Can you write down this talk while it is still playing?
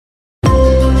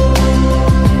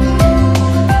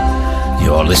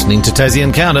You're listening to Tassie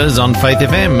Encounters on Faith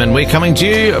FM, and we're coming to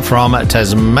you from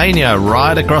Tasmania,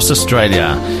 right across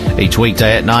Australia. Each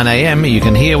weekday at 9 a.m, you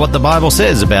can hear what the Bible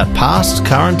says about past,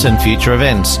 current and future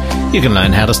events. You can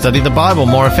learn how to study the Bible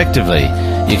more effectively.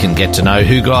 You can get to know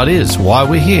who God is, why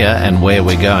we're here and where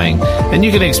we're going. And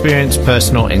you can experience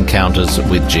personal encounters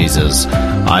with Jesus.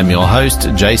 I'm your host,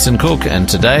 Jason Cook, and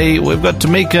today we've got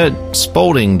Tamika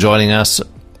Spaulding joining us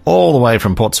all the way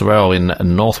from Port Sorell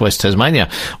in northwest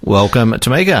Tasmania. Welcome,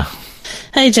 Tamika.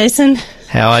 Hey, Jason.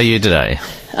 How are you today?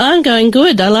 I'm going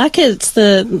good. I like it.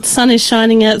 The sun is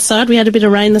shining outside. We had a bit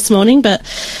of rain this morning, but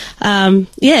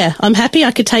yeah, I'm happy.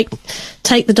 I could take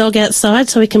the dog outside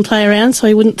so we can play around so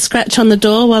he wouldn't scratch on the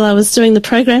door while I was doing the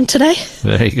program today.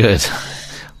 Very good.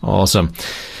 Awesome.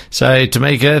 So,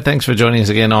 Tamika, thanks for joining us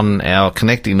again on our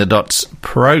Connecting the Dots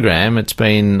program. It's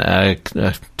been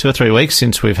 2 or 3 weeks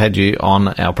since we've had you on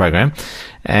our program,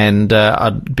 and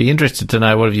I'd be interested to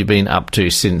know, what have you been up to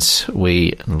since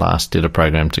we last did a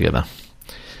program together?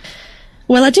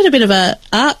 Well, I did a bit of a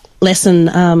art lesson,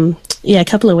 a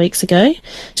couple of weeks ago,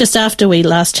 just after we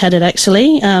last chatted,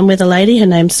 actually, with a lady. Her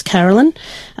name's Carolyn.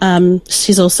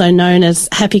 She's also known as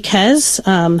Happy Kaz,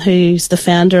 who's the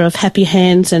founder of Happy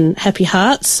Hands and Happy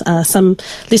Hearts. Some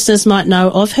listeners might know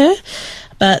of her,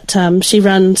 but she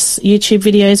runs YouTube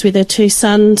videos with her 2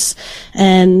 sons,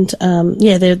 and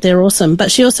they're awesome.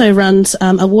 But she also runs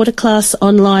a waterclass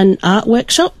online art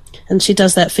workshop, and she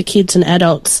does that for kids and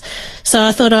adults. So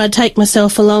I thought I'd take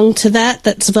myself along to that.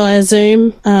 That's via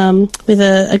Zoom with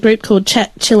a group called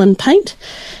Chat, Chill and Paint.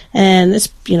 And it's,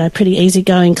 pretty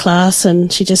easygoing class,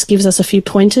 and she just gives us a few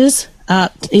pointers.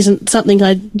 Art isn't something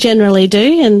I generally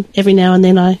do, and every now and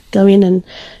then I go in and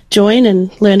join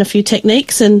and learn a few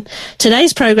techniques. And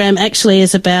today's program actually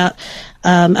is about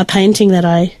a painting that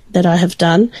I have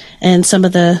done, and some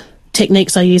of the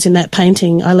techniques I use in that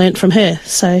painting I learnt from her.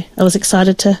 So I was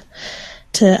excited to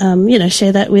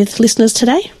share that with listeners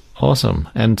today. Awesome.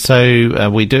 And so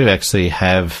we do actually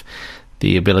have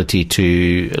the ability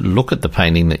to look at the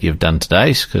painting that you've done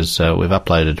today, because we've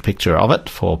uploaded a picture of it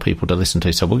for people to listen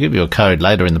to. So we'll give you a code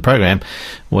later in the program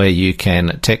where you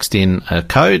can text in a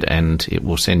code, and it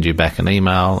will send you back an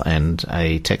email and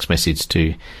a text message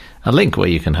to a link where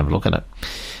you can have a look at it.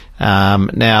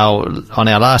 Now, on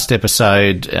our last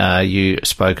episode, you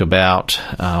spoke about,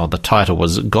 the title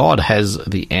was God Has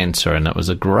the Answer, and it was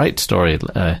a great story,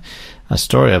 a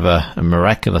story of a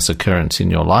miraculous occurrence in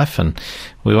your life, and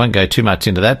we won't go too much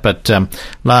into that. But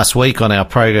last week on our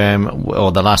program,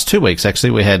 or the last 2 weeks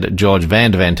actually, we had George Van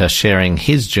Deventer sharing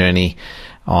his journey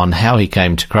on how he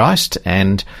came to Christ,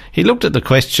 and he looked at the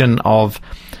question of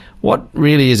what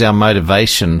really is our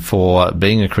motivation for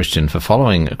being a Christian, for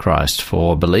following Christ,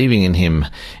 for believing in Him?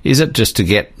 Is it just to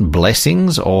get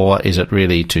blessings, or is it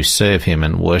really to serve Him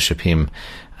and worship Him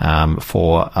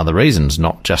for other reasons,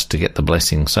 not just to get the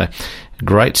blessings? So,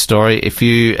 great story. If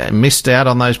you missed out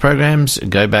on those programs,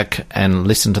 go back and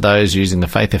listen to those using the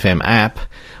Faith FM app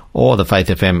or the Faith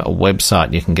FM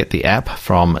website. You can get the app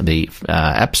from the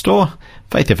App Store,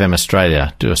 Faith FM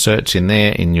Australia. Do a search in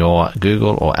there in your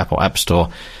Google or Apple App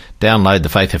Store. Download the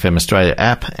Faith FM Australia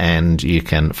app, and you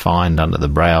can find under the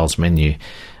Browse menu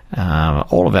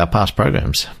all of our past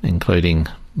programs, including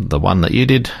the one that you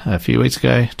did a few weeks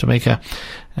ago, Tamika,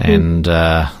 and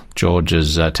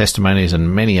George's testimonies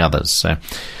and many others. So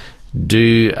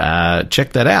do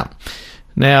check that out.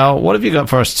 Now, what have you got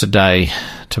for us today,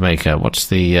 Tamika? What's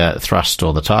the thrust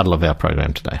or the title of our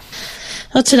program today?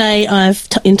 Well, today I've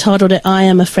entitled it, I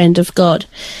Am a Friend of God.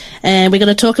 And we're going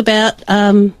to talk about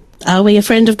are we a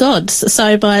friend of God's?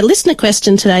 So my listener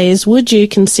question today is, would you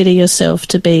consider yourself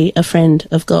to be a friend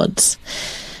of God's?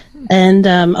 And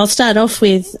I'll start off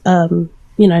with, what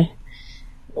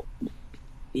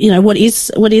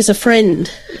is a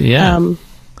friend? Yeah.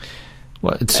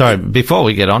 Well, sorry, before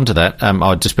we get on to that,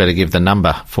 I'd just better give the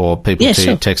number for people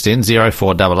to text in,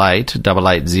 0488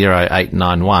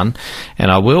 880891.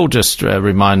 And I will just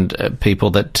remind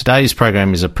people that today's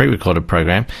program is a pre-recorded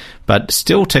program, but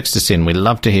still text us in. We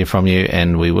love to hear from you,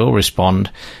 and we will respond.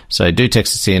 So do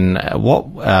text us in.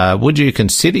 What would you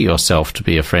consider yourself to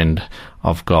be a friend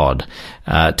of God?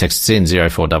 Text us in,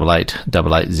 0488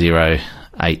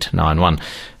 880891.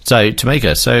 So,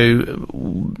 Tamika,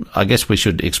 I guess we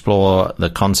should explore the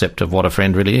concept of what a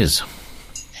friend really is.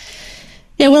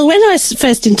 Yeah, well, when I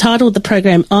first entitled the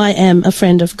program, I Am a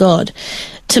Friend of God,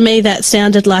 to me that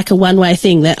sounded like a one-way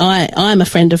thing, that I'm a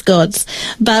friend of God's.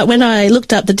 But when I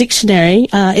looked up the dictionary,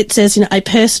 it says, a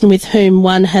person with whom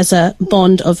one has a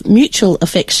bond of mutual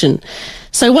affection.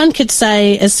 So one could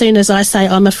say, as soon as I say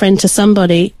I'm a friend to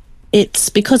somebody, it's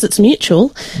because it's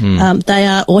mutual. They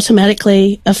are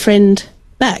automatically a friend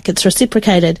back. It's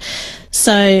reciprocated.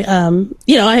 So,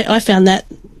 I found that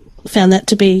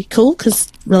to be cool because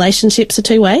relationships are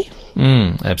two-way.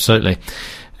 Absolutely.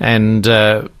 And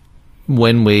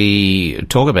when we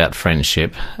talk about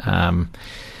friendship,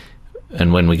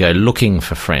 and when we go looking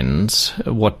for friends,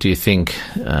 what do you think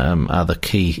are the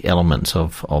key elements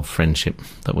of friendship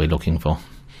that we're looking for?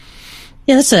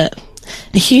 Yeah, that's a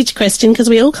huge question because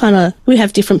we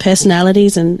have different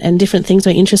personalities and different things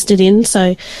we're interested in.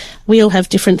 So we all have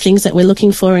different things that we're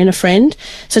looking for in a friend.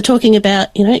 So talking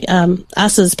about,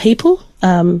 us as people,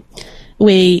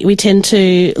 we tend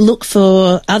to look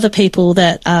for other people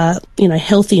that are,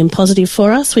 healthy and positive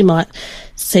for us. We might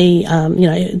see,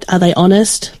 are they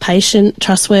honest, patient,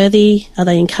 trustworthy? Are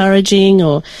they encouraging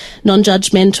or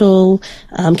non-judgmental?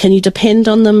 Can you depend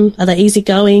on them? Are they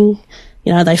easygoing?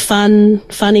 Are they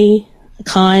funny,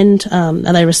 kind?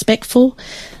 Are they respectful?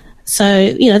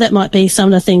 So, that might be some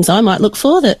of the things I might look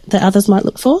for that others might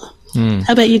look for.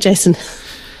 How about you, Jason?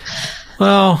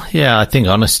 Well, yeah, I think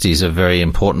honesty is a very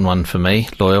important one for me.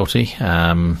 Loyalty,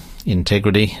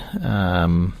 integrity.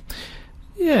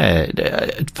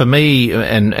 For me,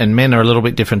 and men are a little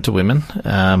bit different to women.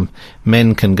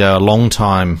 Men can go a long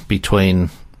time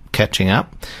between catching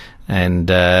up, and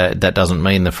that doesn't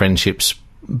mean the friendship's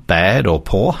bad or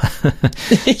poor.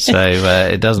 So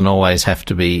it doesn't always have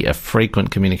to be a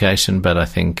frequent communication, but I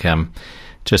think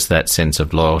just that sense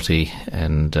of loyalty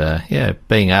and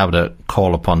being able to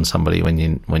call upon somebody when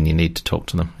you need to talk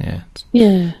to them.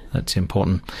 That's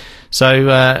important.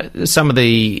 So some of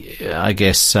the, I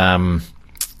guess,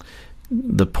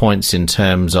 the points in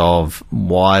terms of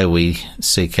why we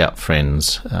seek out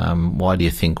friends. Why do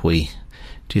you think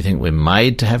we're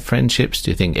made to have friendships?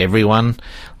 Do you think everyone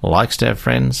likes to have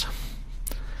friends?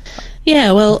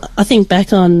 Yeah, well, I think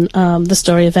back on the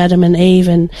story of Adam and Eve,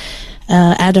 and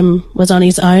Adam was on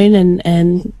his own,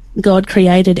 and God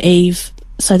created Eve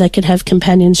so they could have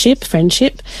companionship,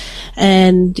 friendship,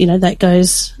 and that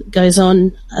goes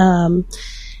on.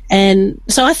 And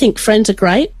so I think friends are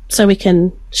great, so we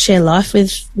can share life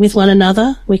with one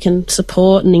another. We can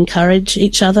support and encourage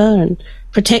each other and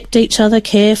protect each other,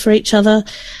 care for each other.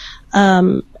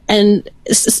 And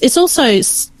it's also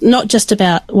not just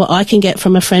about what I can get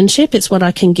from a friendship, it's what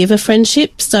I can give a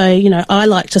friendship. So, I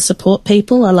like to support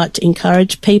people. I like to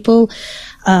encourage people.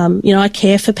 I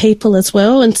care for people as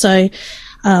well. And so,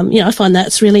 I find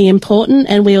that's really important.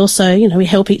 And we also, we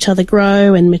help each other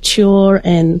grow and mature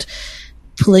and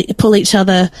pull each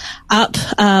other up,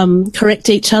 correct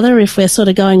each other if we're sort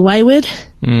of going wayward.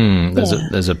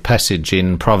 There's a passage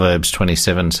in Proverbs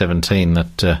 27:17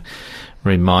 that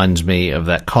reminds me of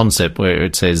that concept where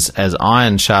it says, "As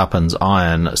iron sharpens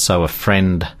iron, so a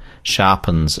friend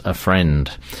sharpens a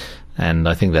friend." And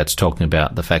I think that's talking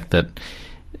about the fact that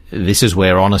this is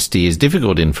where honesty is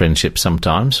difficult in friendship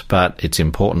sometimes, but it's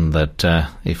important that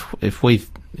if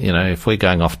we're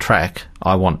going off track,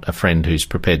 I want a friend who's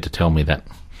prepared to tell me that.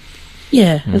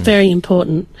 Yeah, very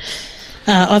important.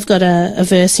 I've got a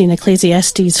verse in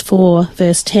Ecclesiastes 4,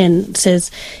 verse 10. It says,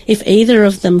 if either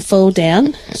of them fall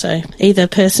down, so either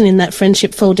person in that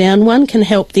friendship fall down, one can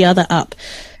help the other up.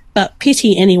 But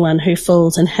pity anyone who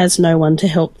falls and has no one to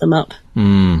help them up.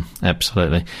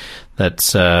 Absolutely. That's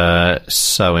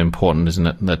so important, isn't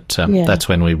it? That's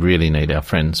when we really need our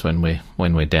friends, when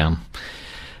we're down.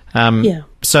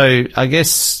 So I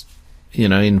guess,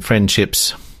 in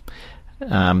friendships,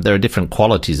 there are different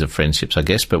qualities of friendships, I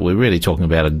guess, but we're really talking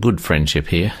about a good friendship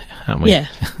here, aren't we? Yeah,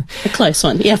 a close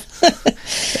one, yeah.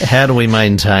 How do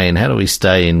we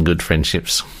stay in good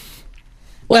friendships?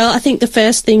 Well, I think the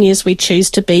first thing is we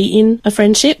choose to be in a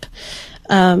friendship.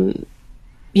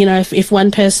 If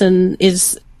one person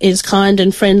is kind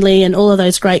and friendly and all of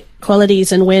those great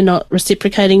qualities and we're not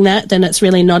reciprocating that, then it's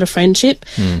really not a friendship.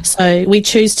 So we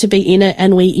choose to be in it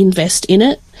and we invest in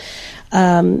it.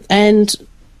 And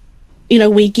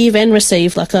we give and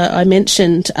receive, like I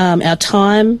mentioned, our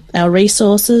time, our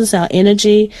resources, our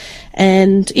energy,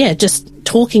 and, just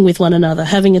talking with one another,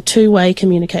 having a two-way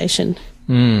communication.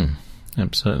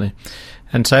 Absolutely.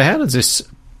 And so how does this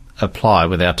apply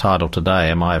with our title today,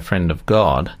 Am I a Friend of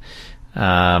God?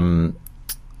 When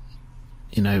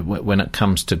it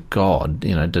comes to God,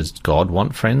 does God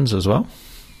want friends as well?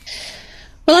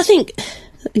 Well, I think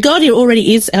God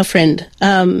already is our friend.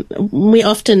 We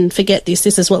often forget this.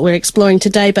 This is what we're exploring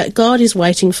today, but God is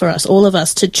waiting for us, all of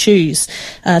us, to choose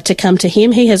to come to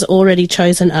him. He has already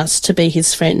chosen us to be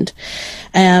his friend.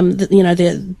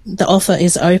 The offer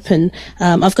is open.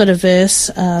 I've got a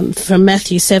verse from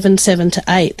Matthew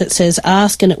 7:7-8 that says,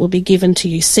 ask and it will be given to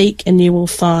you, seek and you will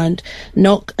find,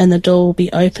 knock and the door will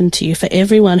be open to you. For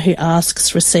everyone who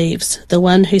asks receives, the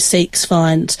one who seeks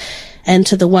finds, and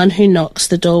to the one who knocks,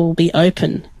 the door will be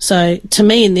open. So to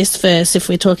me, in this verse, if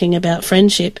we're talking about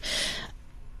friendship,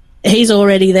 he's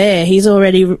already there. He's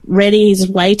already ready. He's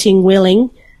waiting,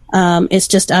 willing. It's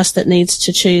just us that needs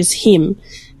to choose him.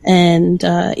 And,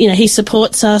 he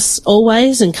supports us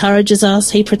always, encourages us.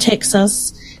 He protects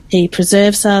us. He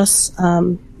preserves us.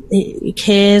 He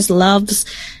cares, loves,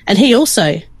 and he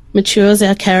also matures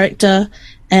our character.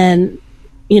 And,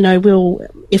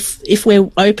 if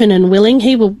we're open and willing,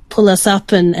 he will pull us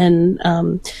up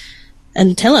and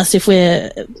tell us if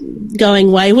we're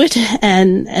going wayward,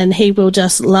 and he will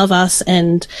just love us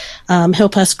and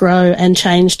help us grow and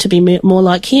change to be more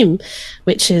like him,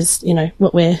 which is,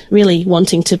 what we're really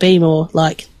wanting to be, more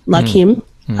like him,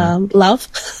 love.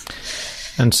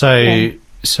 And so,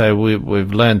 so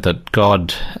we've learned that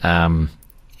God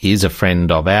is a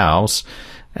friend of ours,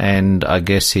 and I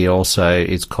guess he also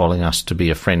is calling us to be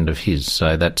a friend of his.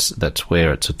 So that's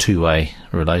where it's a two-way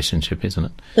relationship, isn't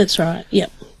it? That's right. Yep.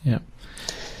 Yep.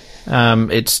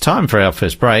 It's time for our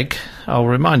first break. I'll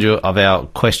remind you of our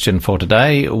question for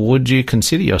today. Would you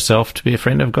consider yourself to be a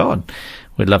friend of God?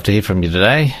 We'd love to hear from you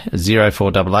today.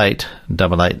 0488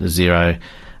 880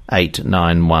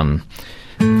 891.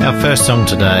 Our first song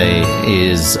today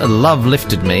is Love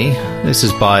Lifted Me. This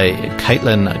is by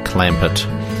Caitlin Clampett.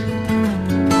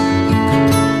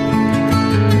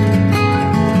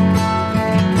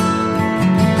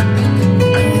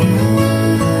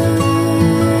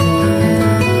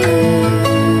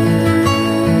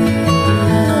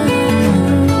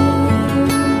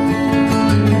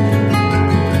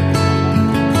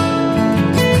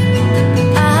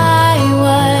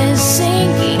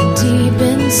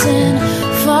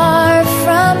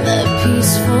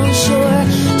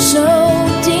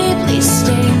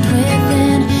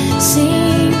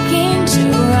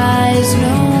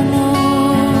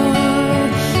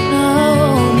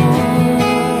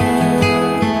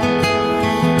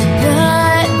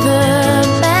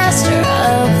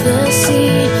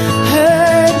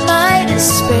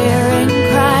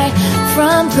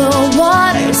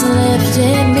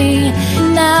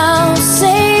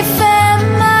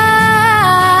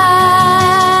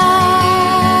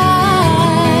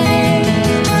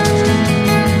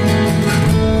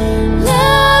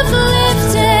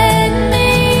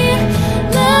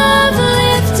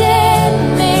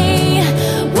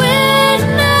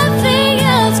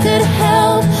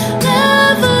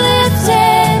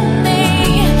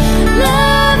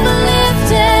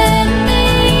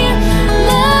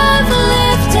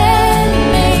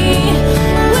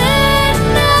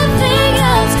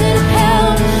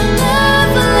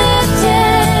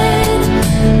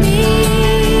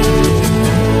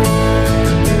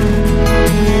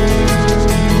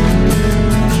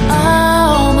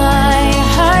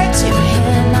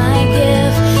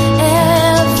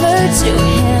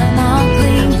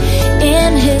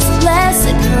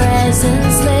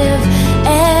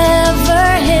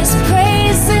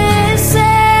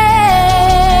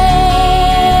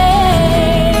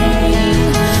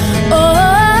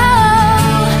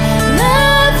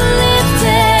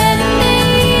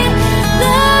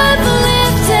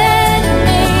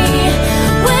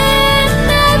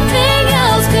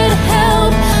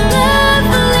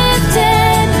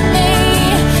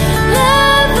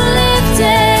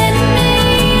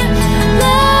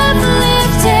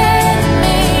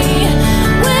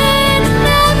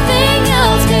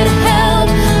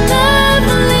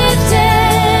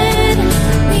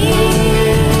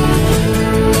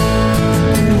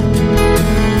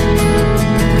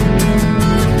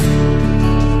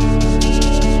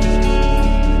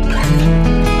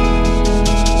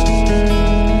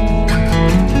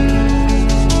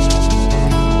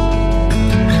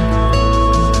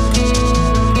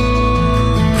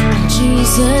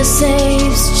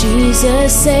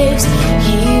 Jesus saves,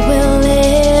 he will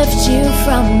lift you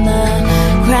from the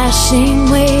crashing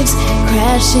waves,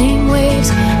 he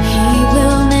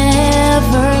will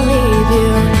never leave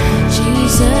you.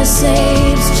 Jesus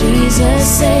saves,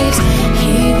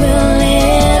 he will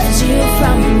lift you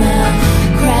from the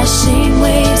crashing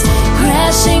waves,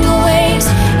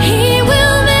 he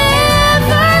will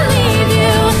never leave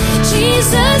you.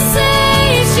 Jesus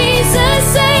saves,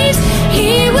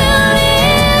 he will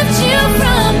lift you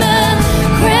from the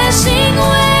crashing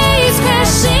waves,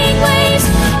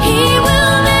 he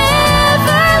will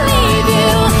never leave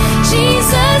you.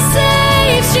 Jesus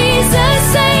saves,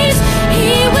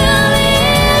 he will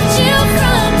lift you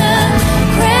from the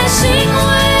crashing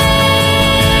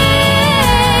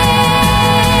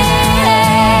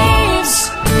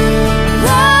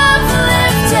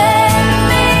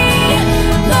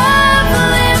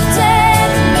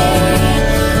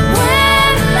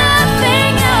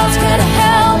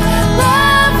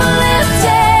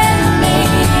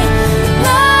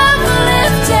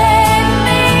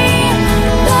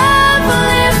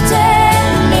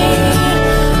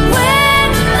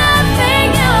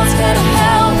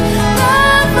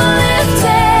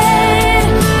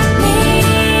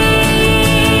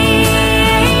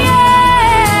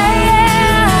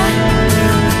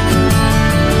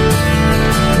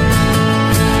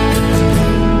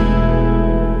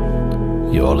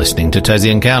You're listening to Tassie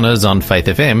Encounters on Faith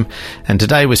FM, and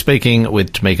today we're speaking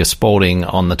with Tamika Spaulding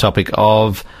on the topic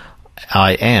of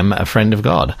I am a friend of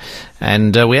God.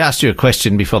 And we asked you a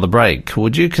question before the break.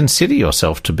 Would you consider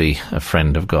yourself to be a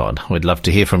friend of God? We'd love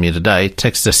to hear from you today.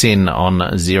 Text us in on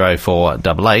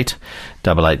 0488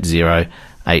 880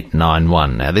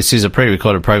 891. Now, this is a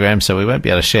pre-recorded program, so we won't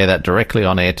be able to share that directly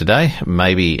on air today.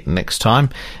 Maybe next time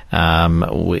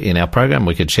in our program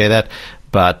we could share that.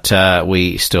 But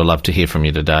we still love to hear from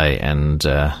you today, and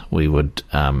we would,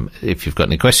 if you've got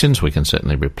any questions, we can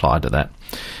certainly reply to that.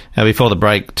 Now, before the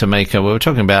break, Tamika, we were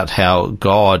talking about how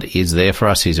God is there for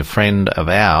us. He's a friend of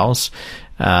ours,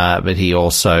 but he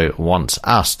also wants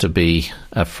us to be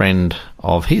a friend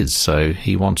of his. So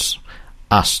he wants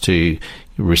us to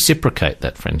reciprocate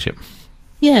that friendship.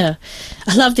 Yeah.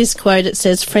 I love this quote. It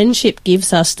says, "Friendship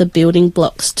gives us the building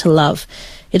blocks to love.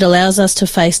 It allows us to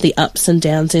face the ups and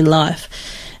downs in life."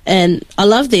 And I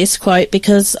love this quote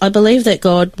because I believe that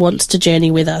God wants to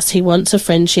journey with us. He wants a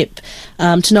friendship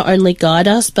to not only guide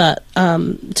us, but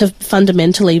to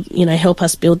fundamentally, help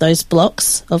us build those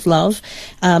blocks of love,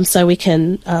 so we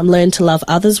can learn to love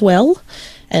others well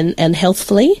and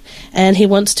healthfully. And he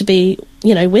wants to be,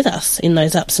 with us in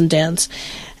those ups and downs.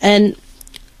 And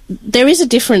there is a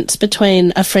difference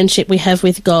between a friendship we have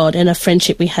with God and a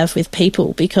friendship we have with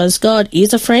people, because God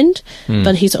is a friend,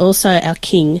 but he's also our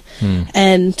king.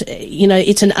 And,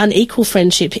 it's an unequal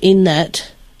friendship in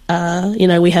that,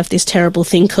 we have this terrible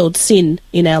thing called sin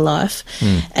in our life,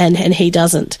 and he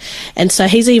doesn't. And so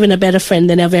he's even a better friend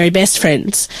than our very best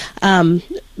friends.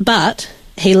 But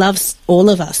he loves all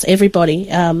of us, everybody,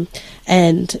 and,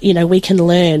 we can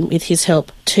learn with his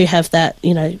help to have that,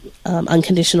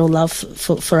 unconditional love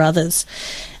for others.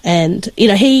 And,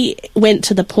 he went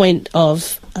to the point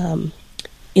of,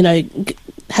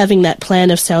 having that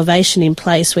plan of salvation in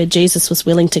place where Jesus was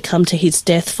willing to come to his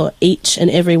death for each and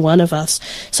every one of us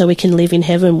so we can live in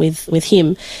heaven with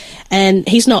him. And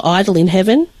he's not idle in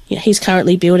heaven. He's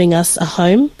currently building us a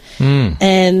home.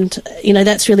 And,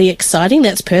 that's really exciting.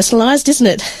 That's personalised, isn't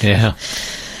it? Yeah.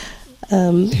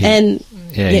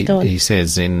 Go on. He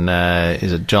says in,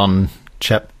 is it John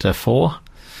chapter 4?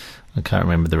 I can't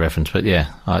remember the reference, but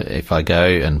if I go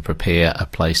and prepare a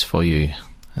place for you,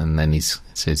 and then he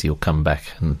says he'll come back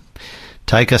and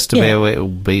take us to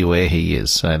be where he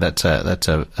is. So that's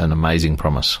an amazing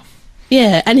promise.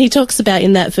 Yeah, and he talks about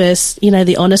in that verse,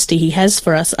 the honesty he has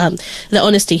for us,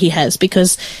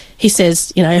 because he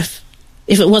says, if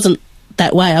it wasn't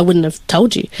that way, I wouldn't have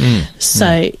told you.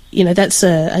 So, that's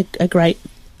a great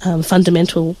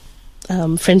fundamental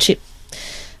friendship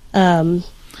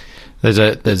there's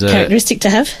a characteristic to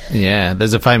have. Yeah,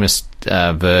 there's a famous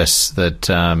verse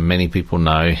that many people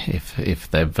know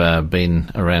if they've been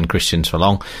around Christians for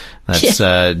long. That's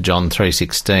John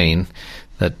 3:16.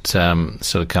 That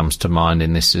sort of comes to mind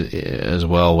in this as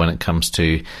well when it comes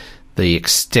to the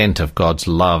extent of God's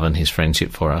love and his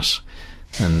friendship for us.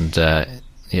 And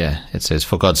it says,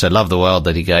 "For God so loved the world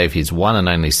that he gave his one and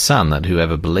only Son, that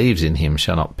whoever believes in him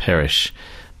shall not perish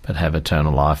but have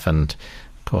eternal life." And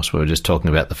of course we were just talking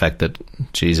about the fact that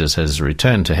Jesus has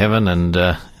returned to heaven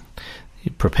and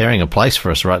preparing a place for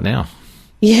us right now.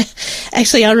 Yeah,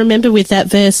 actually, I remember with that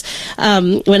verse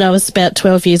when I was about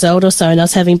 12 years old or so, and I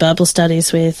was having Bible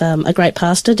studies with a great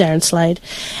pastor, Darren Slade,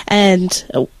 and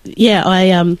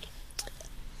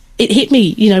it hit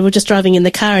me. We're just driving in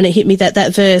the car, and it hit me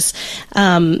that verse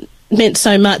meant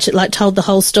so much. It told the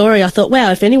whole story. I thought,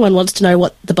 wow, if anyone wants to know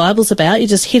what the Bible's about, you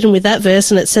just hit them with that verse,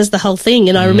 and it says the whole thing.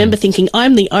 And I remember thinking,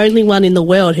 I'm the only one in the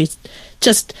world who's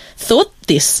just thought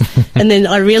this, and then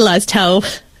I realised how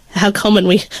common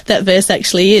that verse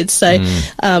actually is. So,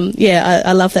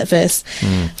 I love that verse.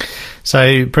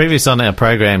 So, previous on our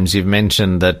programs, you've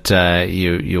mentioned that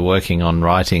you're working on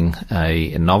writing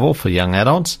a novel for young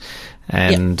adults,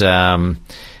 and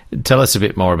tell us a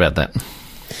bit more about that.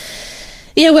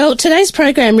 Yeah, well, today's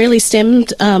program really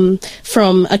stemmed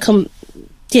from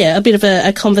a bit of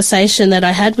a conversation that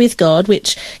I had with God,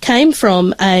 which came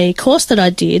from a course that I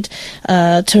did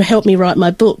to help me write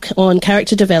my book on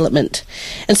character development.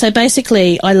 And so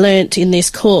basically I learnt in this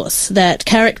course that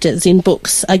characters in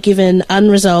books are given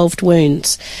unresolved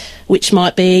wounds, which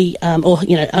might be,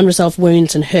 unresolved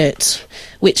wounds and hurts,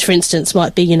 which, for instance,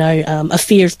 might be, a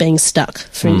fear of being stuck,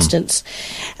 for instance.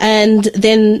 And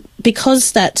then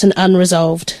because that's an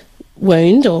unresolved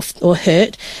wound or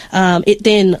hurt, it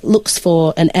then looks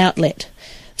for an outlet.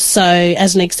 So,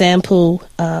 as an example,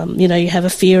 you have a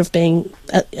fear of being,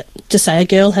 just say a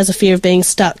girl has a fear of being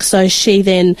stuck. So she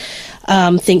then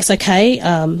thinks, okay,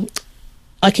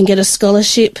 I can get a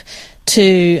scholarship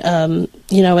to,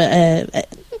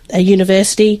 a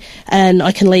university and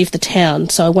I can leave the town,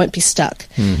 so I won't be stuck.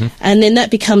 And then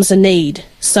that becomes a need.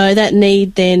 So that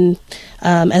need then,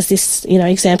 as this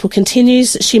example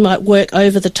continues, she might work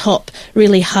over the top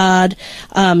really hard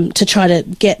to try to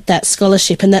get that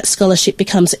scholarship, and that scholarship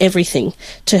becomes everything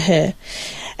to her.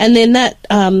 And then that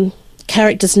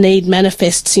character's need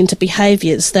manifests into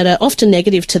behaviours that are often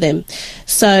negative to them.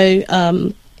 So,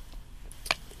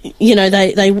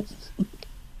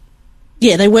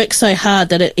 they work so hard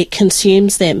that it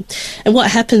consumes them. And what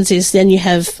happens is then you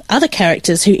have other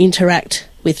characters who interact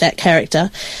with that character,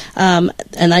 and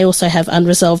they also have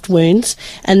unresolved wounds,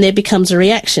 and there becomes a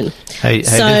reaction. Hey,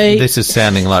 this is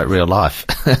sounding like real life.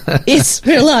 It's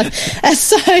real life. And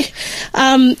so,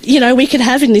 we could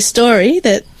have in this story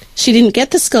that she didn't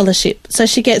get the scholarship, so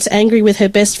she gets angry with her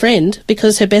best friend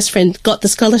because her best friend got the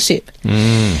scholarship.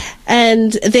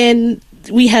 And then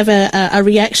we have a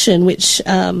reaction which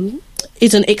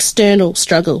is an external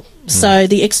struggle. So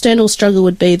the external struggle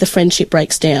would be the friendship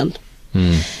breaks down.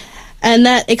 And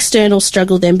that external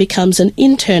struggle then becomes an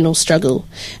internal struggle.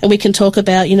 And we can talk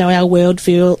about, our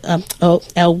worldview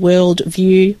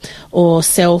or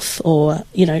self or,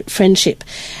 friendship.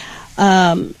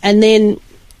 And then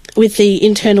with the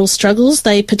internal struggles,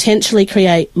 they potentially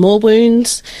create more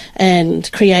wounds and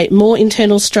create more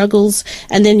internal struggles.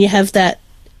 And then you have that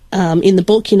in the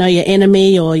book, your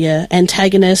enemy or your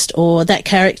antagonist or that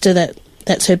character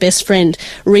that's her best friend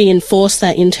reinforce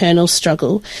that internal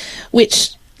struggle,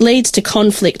 which leads to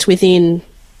conflict within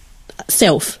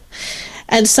self.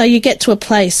 And so you get to a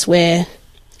place where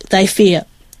they fear,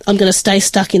 I'm going to stay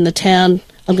stuck in the town,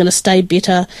 I'm going to stay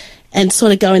bitter, and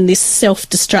sort of go in this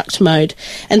self-destruct mode.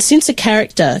 And since a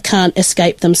character can't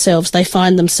escape themselves, they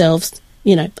find themselves,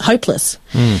 hopeless.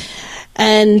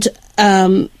 And,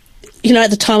 at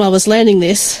the time I was learning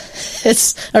this,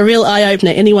 it's a real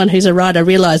eye-opener. Anyone who's a writer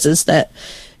realises that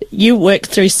you work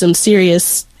through some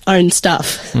serious own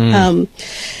stuff.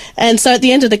 And so at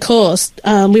the end of the course,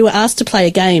 we were asked to play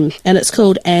a game, and it's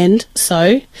called And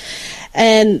So.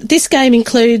 And this game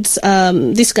includes,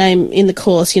 in the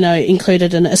course,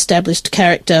 included an established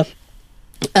character,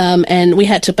 and we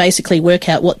had to basically work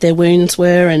out what their wounds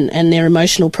were and their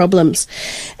emotional problems.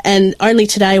 And only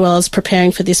today, while I was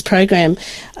preparing for this program,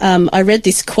 I read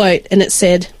this quote, and it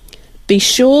said, "Be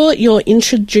sure you're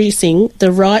introducing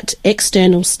the right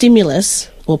external stimulus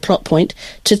or plot point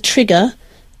to trigger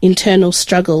internal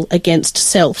struggle against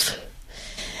self."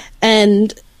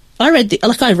 And I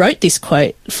wrote this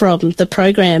quote from the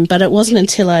program, but it wasn't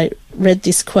until I read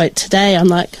this quote today, I'm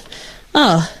like,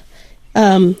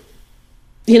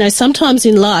 sometimes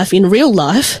in life, in real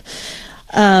life,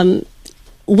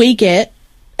 we get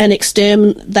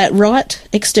that right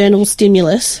external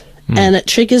stimulus, and it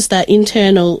triggers that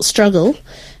internal struggle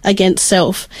against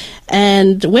self,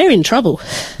 and we're in trouble.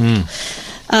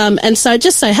 And so it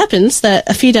just so happens that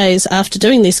a few days after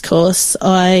doing this course,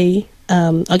 I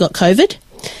got COVID.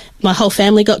 My whole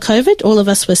family got COVID. All of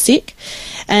us were sick.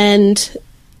 And,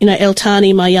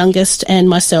 Eltani, my youngest, and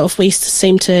myself, we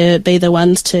seem to be the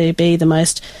ones to be the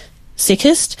most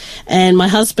sickest. And my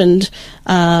husband,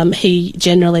 he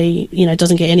generally,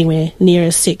 doesn't get anywhere near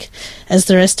as sick as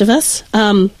the rest of us.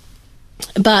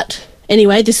 But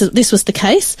anyway, this was the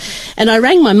case. And I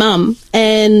rang my mum,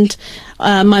 and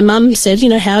my mum said,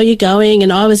 how are you going?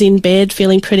 And I was in bed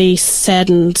feeling pretty sad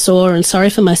and sore and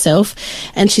sorry for myself.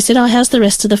 And she said, how's the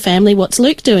rest of the family? What's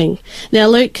Luke doing? Now,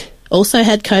 Luke also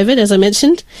had COVID, as I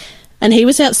mentioned, and he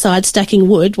was outside stacking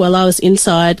wood while I was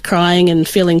inside crying and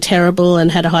feeling terrible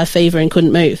and had a high fever and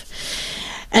couldn't move.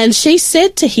 And she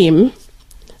said to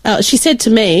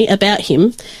me about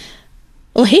him,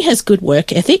 well, he has good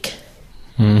work ethic.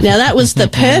 Now, that was the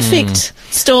perfect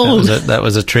storm. That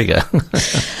was a trigger.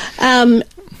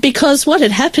 Because what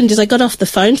had happened is I got off the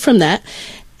phone from that,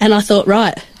 and I thought,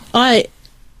 right,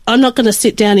 I'm not going to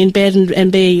sit down in bed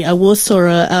and be a wuss or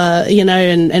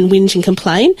and whinge and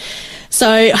complain. So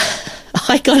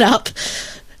I got up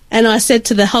and I said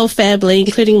to the whole family,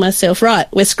 including myself, right,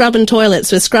 we're scrubbing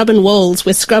toilets, we're scrubbing walls,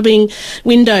 we're scrubbing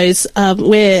windows,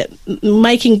 we're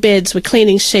making beds, we're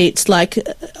cleaning sheets. Like,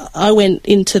 I went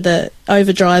into the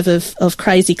overdrive of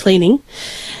crazy cleaning.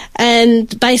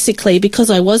 And basically, because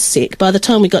I was sick, by the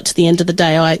time we got to the end of the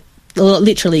day, I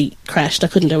literally crashed. I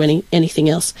couldn't do anything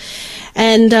else.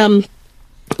 And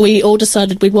we all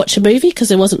decided we'd watch a movie because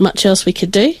there wasn't much else we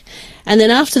could do. And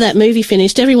then after that movie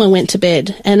finished, everyone went to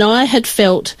bed. And I had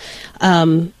felt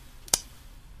that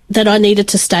I needed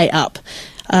to stay up.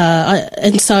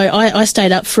 And so I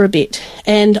stayed up for a bit.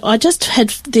 And I just had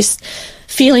this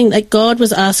feeling that God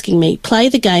was asking me, play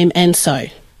the game And So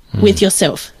with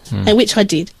yourself, and which I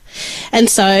did. And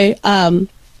so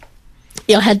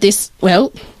I had this,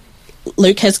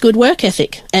 Luke has good work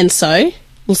ethic. And so,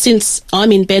 since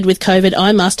I'm in bed with COVID,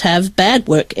 I must have bad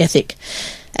work ethic.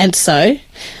 And so,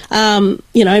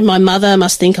 my mother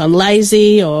must think I'm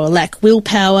lazy or lack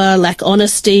willpower, lack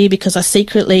honesty, because I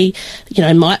secretly,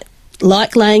 might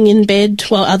like laying in bed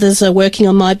while others are working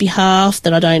on my behalf,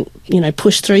 that I don't,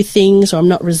 push through things, or I'm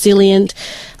not resilient,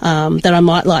 that I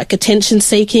might like attention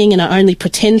seeking and I only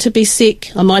pretend to be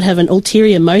sick. I might have an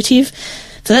ulterior motive.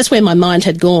 So that's where my mind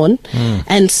had gone.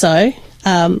 And so,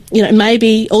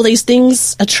 maybe all these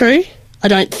things are true. I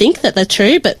don't think that they're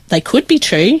true, but they could be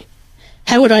true.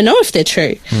 How would I know if they're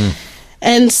true?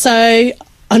 And so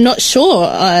I'm not sure.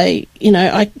 I'm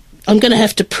going to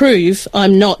have to prove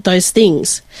I'm not those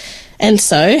things. And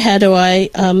so how do I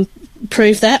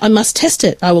prove that? I must test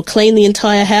it. I will clean the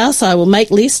entire house. I will make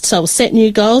lists. I will set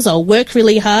new goals. I'll work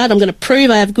really hard. I'm going to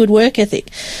prove I have good work ethic.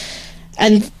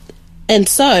 And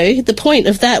so the point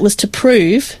of that was to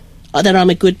prove that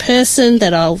I'm a good person,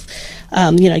 that I'll,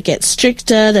 get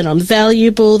stricter, that I'm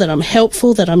valuable, that I'm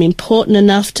helpful, that I'm important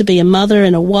enough to be a mother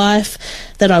and a wife,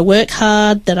 that I work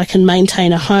hard, that I can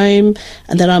maintain a home,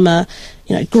 and that I'm a,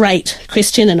 great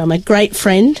Christian and I'm a great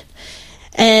friend.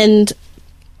 And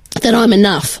that I'm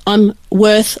enough. I'm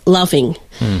worth loving.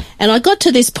 And I got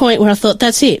to this point where I thought,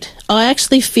 that's it. I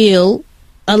actually feel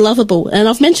unlovable. And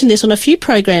I've mentioned this on a few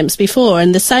programs before,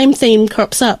 and the same theme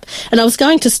crops up. And I was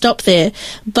going to stop there,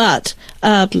 but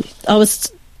I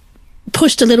was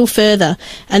pushed a little further.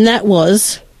 And that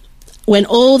was when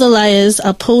all the layers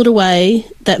are pulled away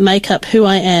that make up who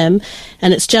I am,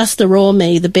 and it's just the raw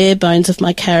me, the bare bones of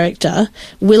my character,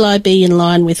 will I be in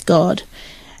line with God?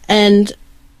 And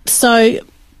so,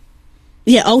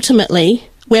 ultimately,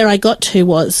 where I got to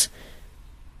was,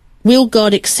 will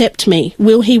God accept me?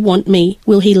 Will he want me?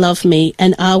 Will he love me?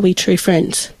 And are we true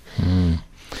friends? We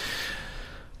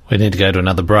need to go to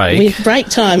another break. Break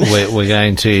time. We're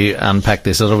going to unpack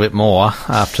this a little bit more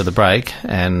after the break.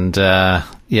 And,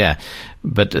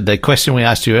 but the question we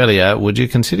asked you earlier, would you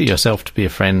consider yourself to be a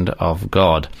friend of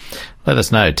God? Let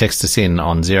us know. Text us in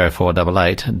on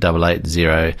 0488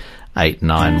 880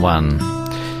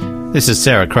 891. This is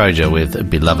Sarah Crozier with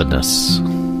Belovedness.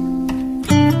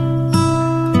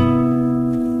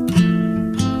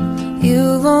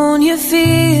 You've owned your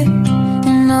fear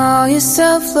and all your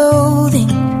self-loathing.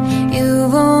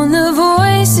 You've owned the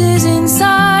voices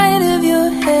inside of your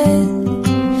head.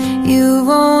 You've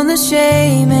owned the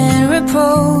shame and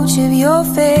reproach of your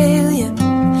failure.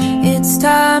 It's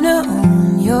time to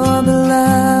own your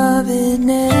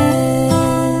belovedness.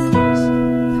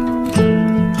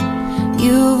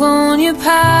 You've owned your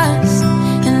past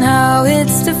and how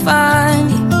it's defined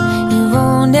you. You've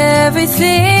owned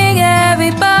everything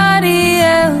everybody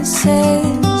else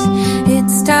says.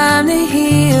 It's time to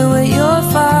hear what your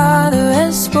Father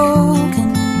has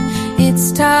spoken.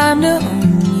 It's time to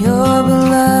own your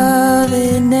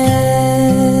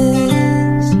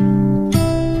belovedness.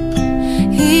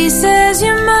 He says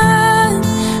you're mine.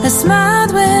 I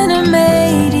smiled when I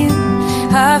made you.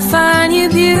 I find you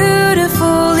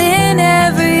beautiful in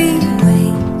every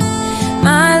way.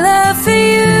 My love for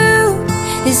you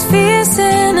is fierce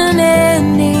and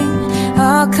unending.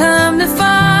 I'll come to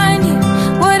find you,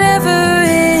 whatever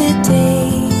it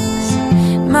takes,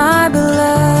 my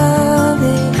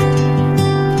beloved.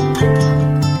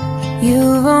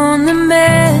 You've owned the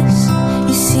mess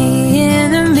you see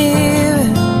in the mirror.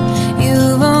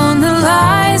 You've owned the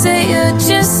lies that you're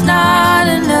just not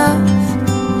enough.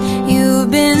 You've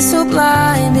been so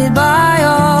blinded by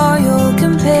all your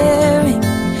comparing.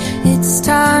 It's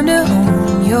time to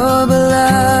own your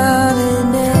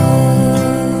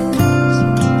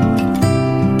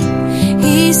belovedness.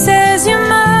 He says you're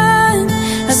mine.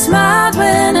 I smiled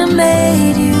when I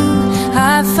made you.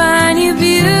 I find you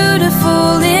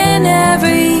beautiful in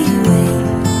every way.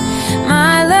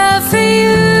 My love for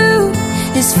you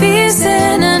is fierce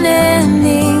and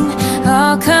unending.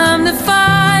 I'll come to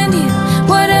find you,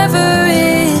 whatever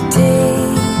it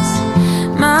takes,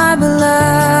 my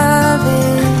beloved.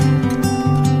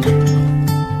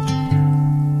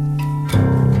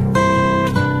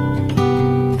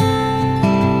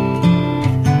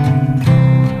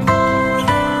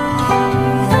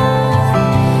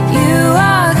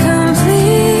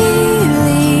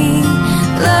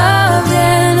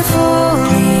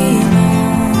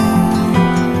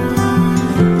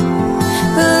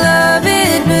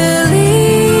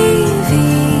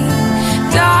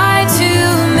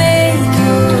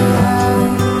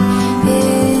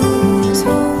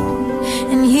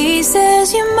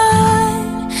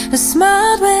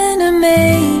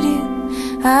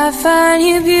 I find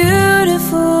you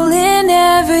beautiful in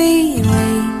every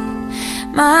way.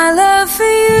 My love for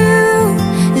you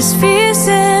is fierce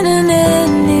and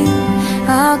unending.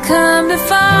 I'll come to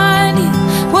find you,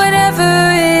 whatever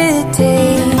it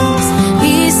takes.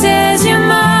 He says you're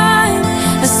mine.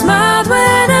 I smiled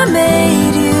when I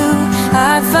made you.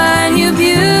 I find you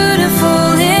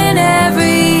beautiful in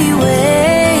every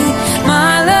way.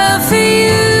 My love for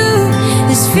you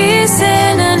is fierce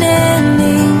and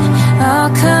unending.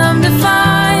 I'll come to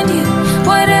find you,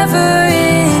 whatever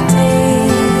it takes.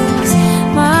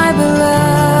 My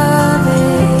beloved,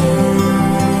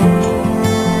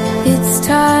 it's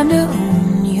time to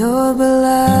own your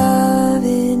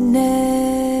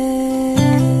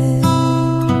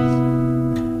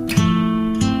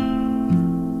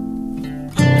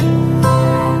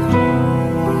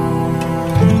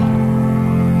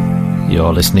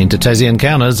You're listening to Tassie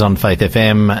Encounters on Faith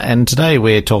FM, and today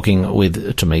we're talking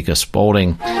with Tamika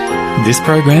Spaulding. This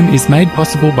program is made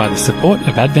possible by the support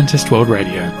of Adventist World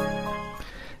Radio.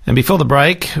 And before the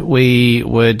break, we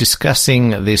were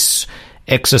discussing this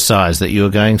exercise that you were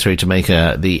going through,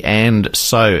 Tamika, the and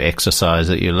so exercise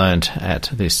that you learnt at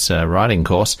this writing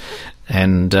course.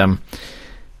 And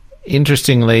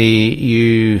interestingly,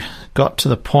 you got to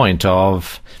the point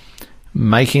of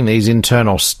making these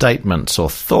internal statements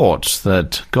or thoughts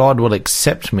that God will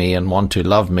accept me and want to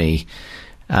love me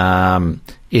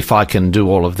if I can do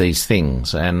all of these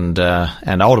things. And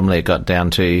ultimately it got down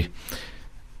to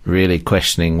really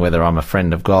questioning whether I'm a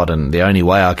friend of God, and the only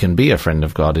way I can be a friend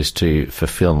of God is to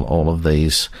fulfill all of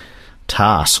these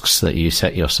tasks that you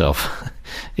set yourself.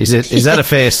 Is that a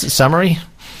fair summary?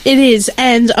 It is,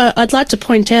 and I'd like to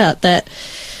point out that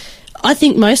I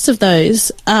think most of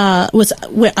those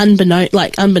were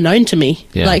unbeknown to me.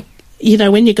 Yeah. Like, you know,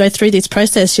 when you go through this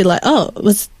process, you're like, oh,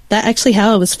 was that actually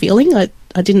how I was feeling? I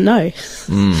didn't know.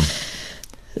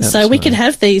 So we can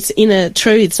have these inner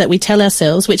truths that we tell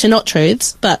ourselves, which are not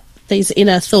truths, but these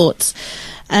inner thoughts.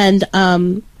 And,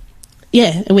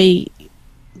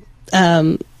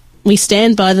 we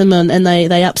stand by them and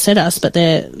they upset us, but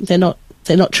they're not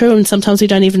true. And sometimes we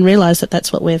don't even realise that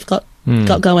that's what we've got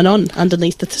going on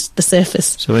underneath the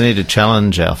surface. So we need to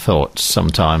challenge our thoughts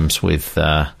sometimes with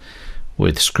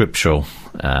scriptural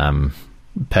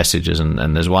passages,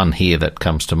 and there's one here that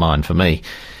comes to mind for me.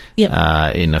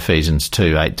 Yep. In Ephesians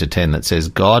 2:8-10, that says,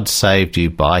 God saved you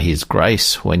by his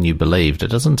grace when you believed. It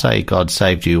doesn't say God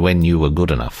saved you when you were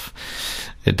good enough.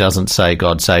 It doesn't say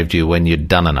God saved you when you'd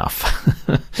done enough.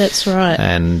 That's right.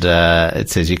 And it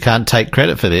says you can't take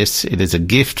credit for this. It is a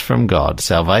gift from God.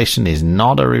 Salvation is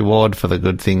not a reward for the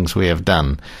good things we have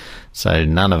done, so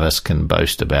none of us can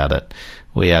boast about it.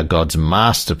 We are God's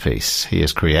masterpiece. He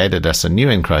has created us anew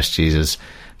in Christ Jesus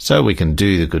so we can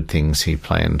do the good things he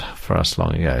planned for us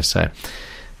long ago. So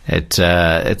it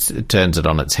turns it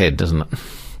on its head, doesn't it?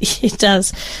 It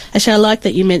does. Actually, I like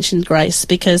that you mentioned grace,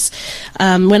 because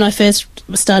when I first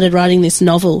started writing this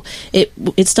novel,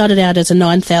 it started out as a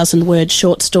 9,000-word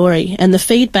short story, and the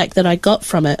feedback that I got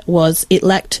from it was it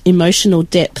lacked emotional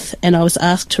depth, and I was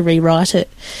asked to rewrite it.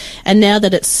 And now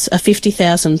that it's a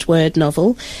 50,000-word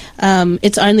novel,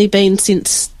 it's only been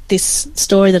since this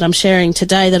story that I'm sharing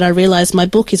today that I realised my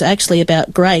book is actually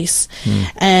about grace,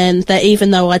 and that even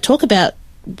though I talk about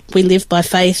we live by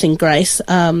faith in grace,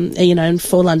 and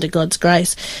fall under God's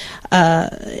grace,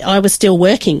 I was still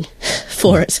working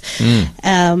for it.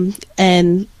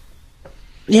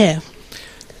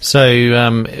 So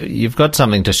you've got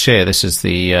something to share. This is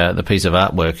the piece of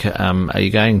artwork. Are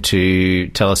you going to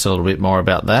tell us a little bit more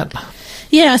about that?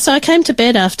 Yeah, so I came to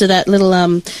bed after that little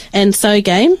and so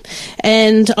game,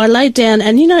 and I laid down,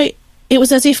 and it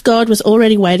was as if God was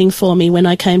already waiting for me when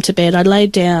I came to bed. I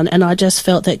laid down and I just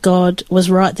felt that God was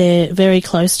right there, very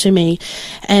close to me.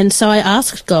 And so I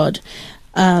asked God,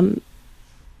 are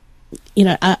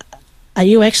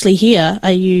you actually here?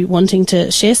 Are you wanting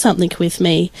to share something with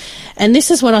me? And this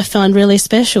is what I find really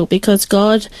special, because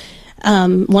God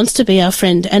wants to be our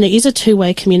friend, and it is a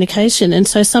two-way communication. And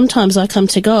so sometimes I come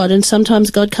to God and sometimes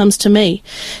God comes to me.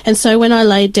 And so when I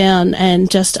laid down and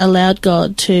just allowed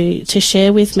God to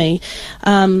share with me,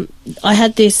 I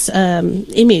had this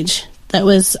image that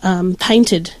was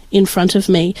painted in front of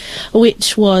me,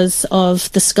 which was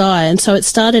of the sky. And so it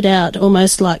started out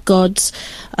almost like God's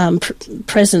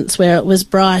presence, where it was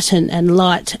bright and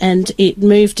light, and it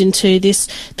moved into this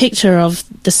picture of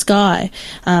the sky,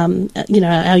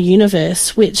 our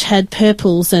universe, which had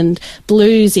purples and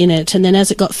blues in it. And then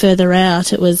as it got further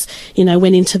out, it was,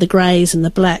 went into the greys and the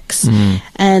blacks.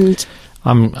 And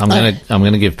I'm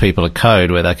going to give people a code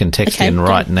where they can text in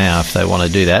right now if they want to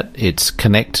do that. It's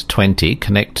connect20,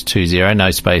 connect20,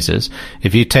 no spaces.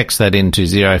 If you text that into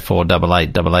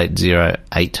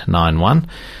 0488880891,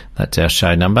 that's our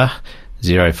show number,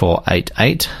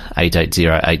 0488 880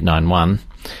 891.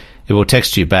 It will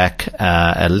text you back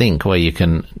a link where you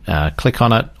can click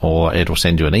on it, or it will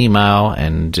send you an email,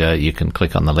 and you can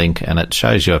click on the link, and it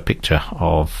shows you a picture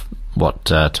of what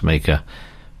Tamika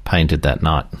painted that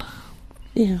night.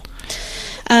 Yeah.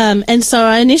 And so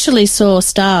I initially saw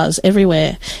stars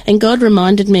everywhere, and God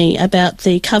reminded me about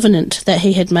the covenant that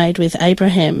he had made with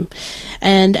Abraham.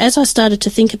 And as I started to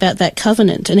think about that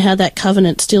covenant and how that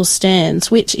covenant still stands,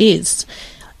 which is,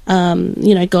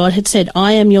 God had said,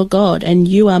 I am your God and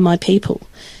you are my people.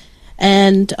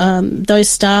 And those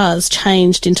stars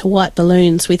changed into white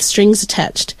balloons with strings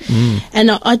attached.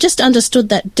 And I just understood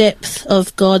that depth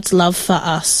of God's love for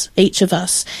us, each of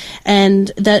us,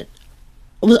 and that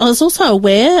I was also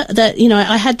aware that,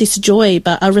 I had this joy,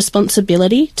 but a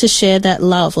responsibility to share that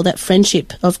love or that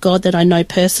friendship of God that I know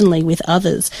personally with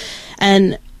others,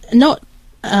 and not,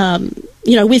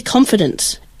 with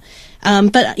confidence,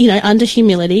 but, under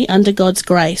humility, under God's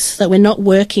grace, that we're not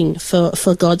working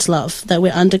for God's love, that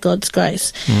we're under God's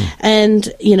grace. And,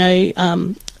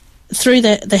 through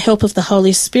the help of the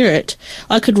Holy Spirit,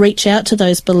 I could reach out to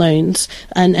those balloons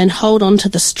and hold on to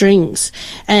the strings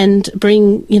and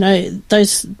bring,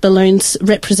 those balloons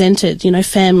represented,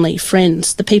 family,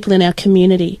 friends, the people in our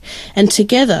community, and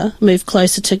together move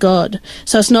closer to God.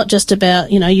 So it's not just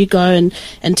about, you go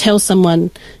and tell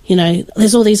someone,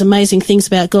 there's all these amazing things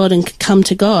about God and come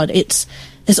to God.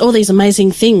 There's all these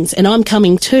amazing things, and I'm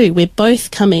coming too. We're both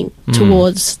coming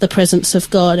towards the presence of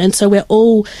God. And so we're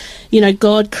all,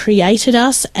 God created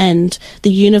us and the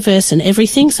universe and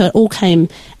everything, so it all came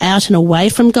out and away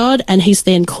from God, and he's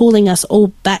then calling us all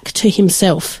back to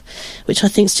himself, which I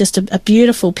think is just a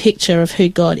beautiful picture of who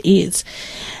God is.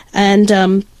 And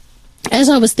as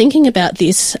I was thinking about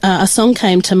this, a song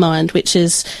came to mind, which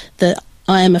is the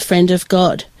I Am a Friend of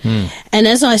God. And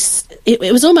as it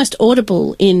was almost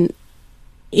audible in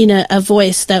a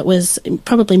voice that was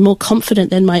probably more confident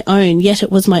than my own, yet it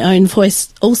was my own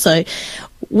voice also,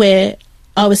 where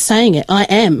I was saying it, I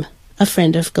am a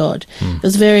friend of God. It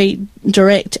was very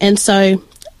direct. And so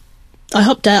I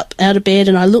hopped up out of bed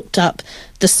and I looked up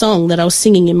the song that I was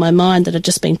singing in my mind that had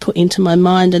just been put into my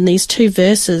mind, and these two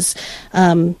verses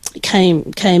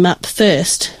came up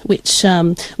first, which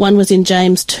one was in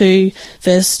James 2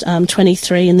 verse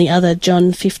 23 and the other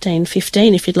John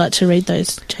 15:15. If you'd like to read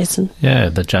those, Jason. Yeah,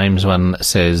 the James one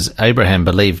says, Abraham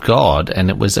believed God,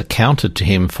 and it was accounted to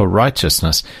him for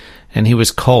righteousness, and he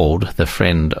was called the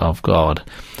friend of God.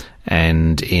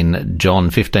 And in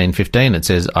John 15:15 it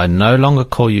says, I no longer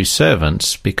call you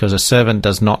servants, because a servant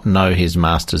does not know his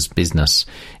master's business.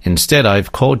 Instead, I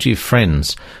have called you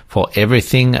friends, for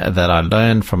everything that I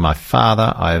learned from my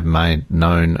Father I have made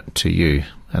known to you.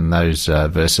 And those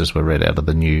verses were read out of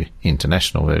the New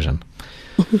International Version.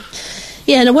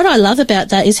 Yeah, and what I love about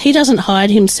that is he doesn't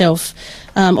hide himself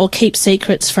or keep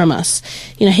secrets from us.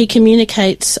 He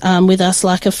communicates with us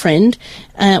like a friend.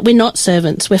 We're not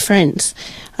servants, we're friends.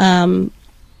 And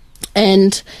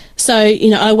so,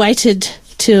 I waited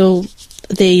till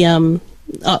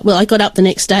I got up the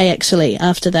next day actually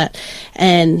after that,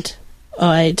 and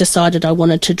I decided I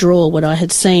wanted to draw what I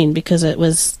had seen, because it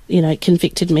was, it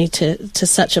convicted me to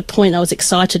such a point. I was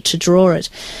excited to draw it.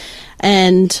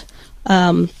 And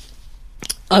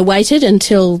I waited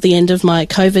until the end of my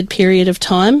COVID period of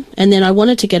time, and then I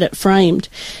wanted to get it framed.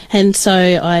 And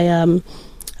so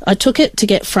I took it to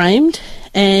get framed,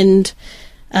 and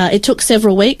it took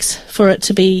several weeks for it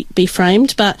to be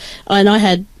framed, and I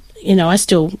had, I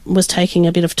still was taking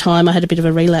a bit of time. I had a bit of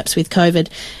a relapse with COVID,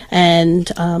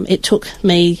 and it took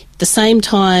me the same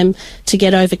time to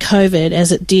get over COVID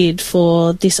as it did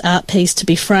for this art piece to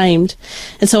be framed.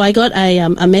 And so I got a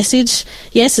message,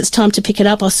 yes, it's time to pick it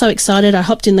up. I was so excited. I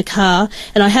hopped in the car,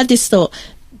 and I had this thought,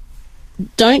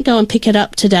 don't go and pick it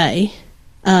up today.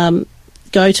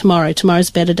 Go tomorrow. Tomorrow's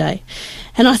a better day.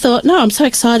 And I thought, no, I'm so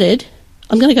excited.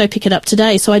 I'm going to go pick it up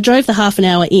today. So I drove the half an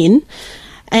hour in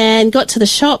and got to the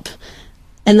shop,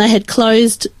 and they had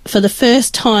closed for the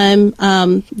first time.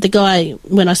 The guy,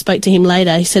 when I spoke to him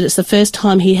later, he said it's the first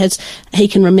time he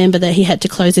can remember that he had to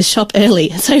close his shop early.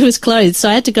 So he was closed. So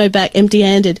I had to go back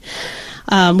empty-handed,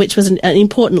 which was an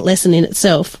important lesson in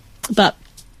itself. But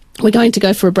we're going to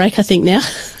go for a break, I think, now.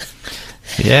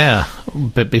 Yeah,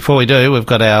 but before we do, we've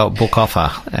got our book offer,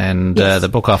 and yes. The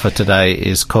book offer today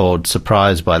is called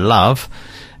Surprised by Love,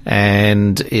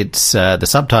 and it's the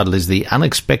subtitle is The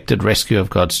Unexpected Rescue of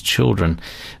God's Children.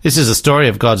 This is a story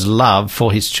of God's love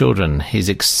for his children, his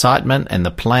excitement and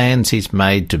the plans he's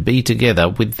made to be together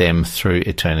with them through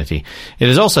eternity. It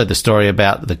is also the story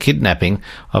about the kidnapping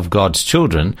of God's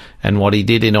children and what he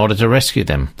did in order to rescue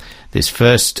them. This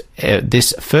first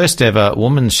ever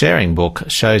woman sharing book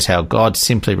shows how God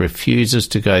simply refuses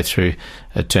to go through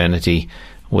eternity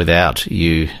without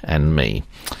you and me.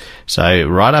 So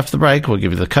right after the break, we'll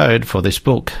give you the code for this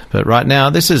book. But right now,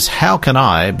 this is How Can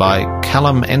I by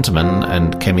Callum Enterman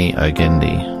and Kemi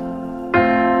Ogendi.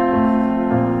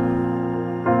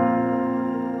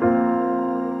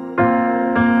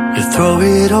 You throw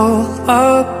it all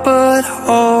up, but I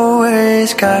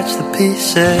always catch the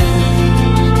pieces.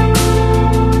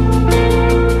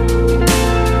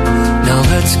 Now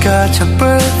let's catch our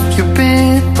breath. You've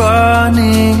been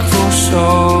running for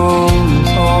so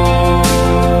long.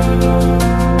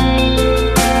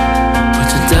 Put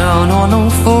you down on all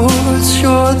fours.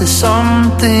 Sure, there's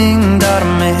something that I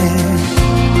missed.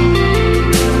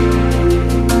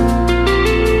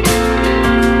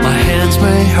 My hands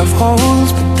may have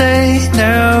holes, but they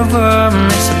never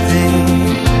miss a thing.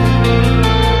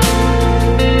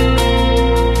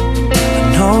 I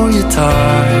know you're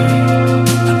tired,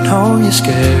 I know you're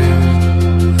scared,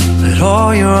 but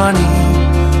all your running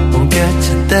won't get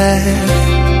you there.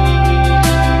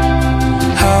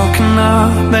 How can I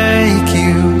make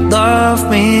you love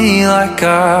me like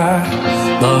I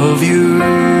love you?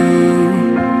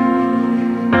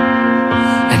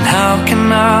 And how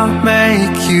can I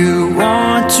make you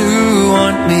want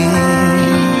me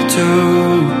to?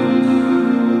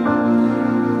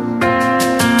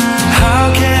 How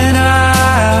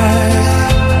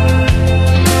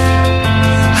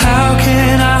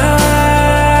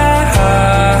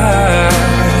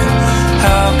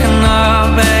can I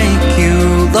make you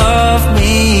love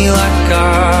me like I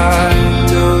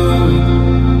do?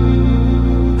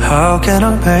 How can I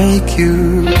make you?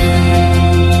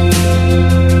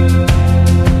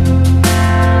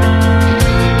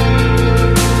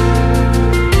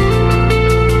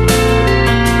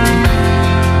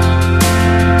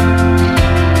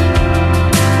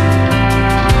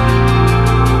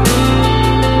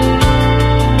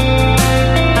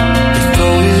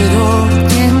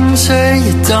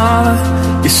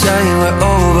 You say we're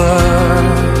over.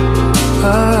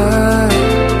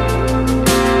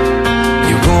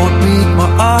 You won't meet my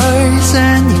eyes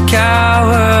and you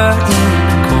cower in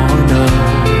the corner.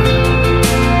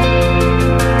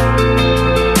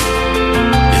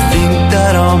 You think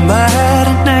that I'm mad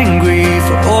and angry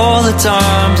for all the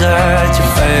times that you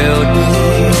failed me.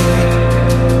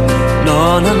 No,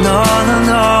 no, no, no,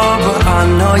 no, but I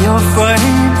know you're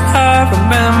afraid. I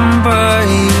remember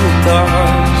you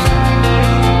dust,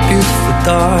 beautiful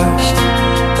dust.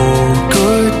 Oh,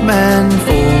 good men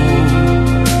fall,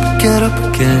 but get up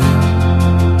again,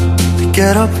 they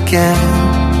get up again,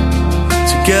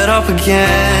 so get up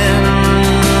again.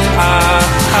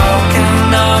 How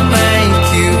can I make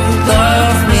you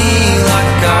love me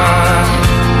like I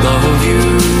love you?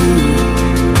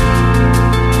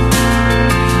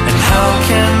 And how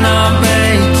can I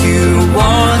make you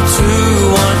want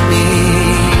me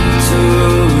to?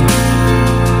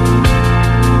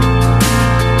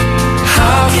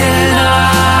 How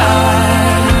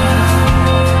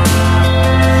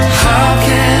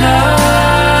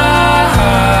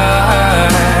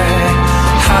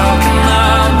can I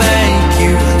make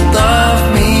you love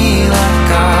me like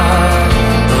I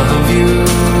love you?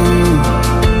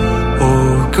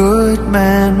 Oh, good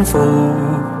men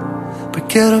fall, but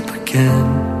get up again,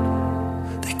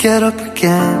 they get up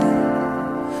again,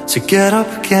 so get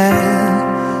up again.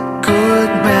 Good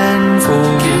men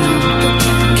fall,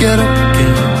 get up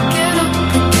again,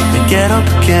 they get up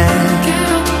again,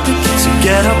 so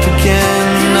get up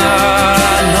again.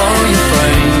 I know you're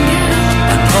afraid,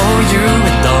 I know you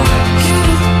were dark,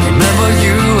 remember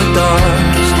you were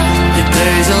dark. Your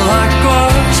days are like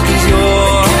grass, cause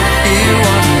you're here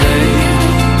one day,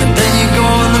 and then you go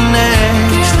on the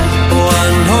next. Oh, I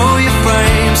know you're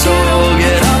afraid, so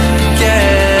get up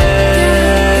again.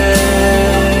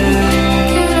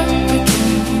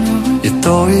 You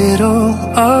throw it all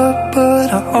up, but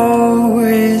I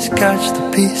always catch the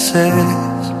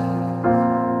pieces.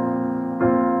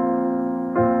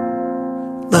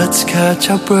 Let's catch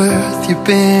our breath, you've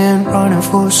been running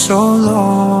for so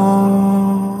long.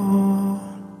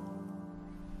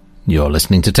 You're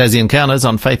listening to Tassie Encounters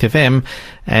on Faith FM,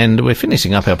 and we're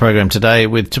finishing up our program today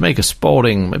with Tamika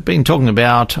Spaulding. We've been talking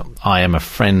about I Am a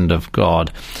Friend of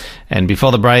God. And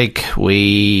before the break,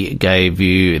 we gave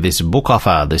you this book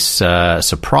offer, this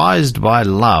Surprised by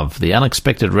Love, The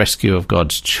Unexpected Rescue of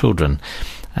God's Children.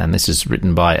 And this is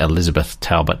written by Elizabeth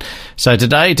Talbot. So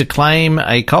today, to claim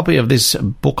a copy of this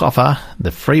book offer,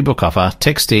 the free book offer,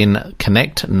 text in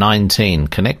Connect19,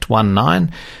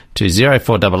 Connect19 to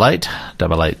 0488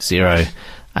 880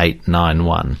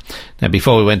 891. Now,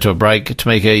 before we went to a break,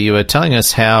 Tamika, you were telling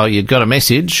us how you'd got a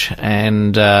message,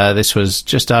 and this was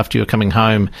just after you were coming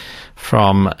home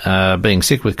from being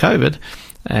sick with COVID,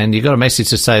 and you got a message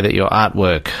to say that your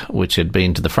artwork, which had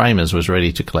been to the framers, was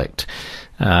ready to collect.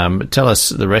 Tell us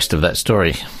the rest of that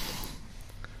story.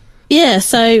 Yeah,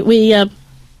 so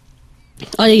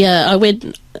I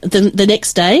went the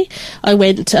next day. I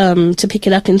went to pick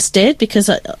it up instead because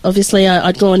obviously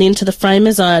I'd gone into the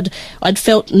framers. I'd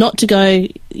felt not to go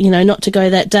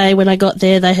that day. When I got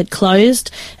there, they had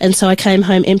closed, and so I came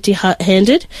home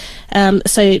empty-handed.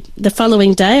 So the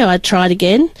following day, I tried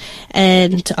again,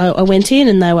 and I went in,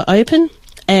 and they were open,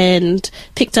 and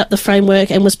picked up the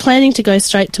framework, and was planning to go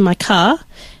straight to my car,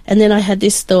 and then I had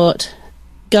this thought: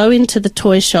 go into the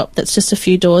toy shop that's just a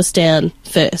few doors down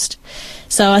first.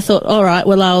 So I thought, all right,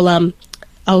 well, I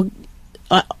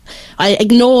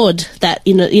ignored that,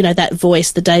 that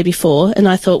voice the day before, and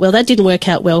I thought, well, that didn't work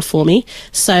out well for me.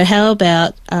 So how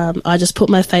about I just put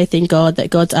my faith in God, that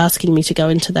God's asking me to go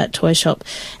into that toy shop,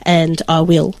 and I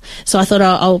will. So I thought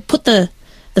I'll put the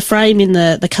frame in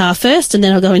the car first, and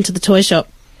then I'll go into the toy shop.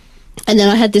 And then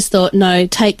I had this thought, no,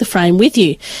 take the frame with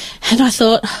you. And I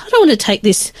thought, I don't want to take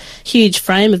this huge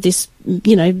frame of this,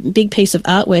 big piece of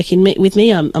artwork with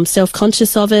me. I'm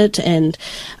self-conscious of it. And,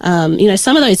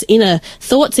 some of those inner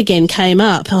thoughts again came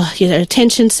up,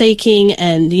 attention seeking,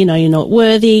 and, you're not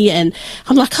worthy. And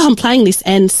I'm like, I'm playing this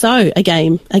and so a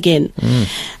game again.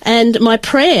 And my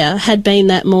prayer had been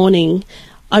that morning,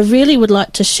 I really would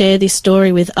like to share this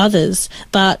story with others,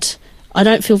 but I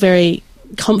don't feel very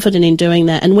confident in doing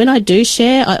that. And when I do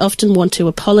share, I often want to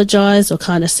apologise or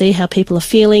kind of see how people are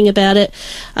feeling about it,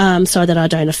 so that I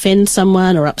don't offend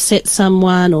someone or upset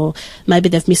someone, or maybe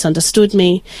they've misunderstood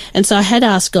me. And so I had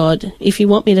asked God, if you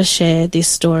want me to share this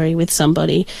story with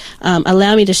somebody,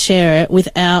 allow me to share it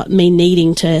without me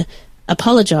needing to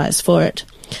apologise for it.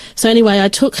 So anyway, I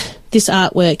took this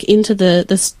artwork into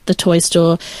the toy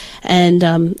store, and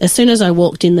as soon as I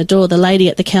walked in the door, the lady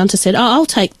at the counter said, I'll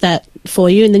take that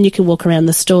for you, and then you can walk around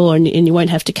the store and you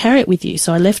won't have to carry it with you.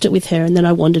 So I left it with her, and then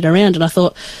I wandered around, and I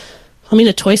thought, I'm in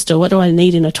a toy store, what do I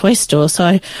need in a toy store?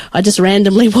 So I just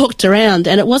randomly walked around,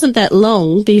 and it wasn't that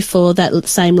long before that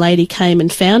same lady came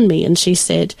and found me, and she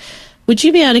said, would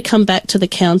you be able to come back to the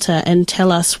counter and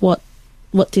tell us what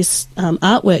this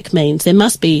artwork means? There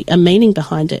must be a meaning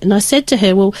behind it. And I said to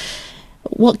her, well,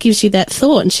 what gives you that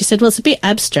thought? And she said, well, it's a bit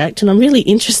abstract, and I'm really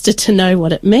interested to know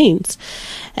what it means.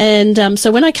 And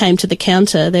so when I came to the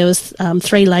counter, there was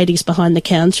 3 ladies behind the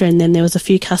counter, and then there was a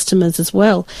few customers as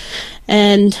well.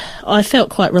 And I felt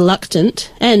quite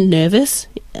reluctant and nervous,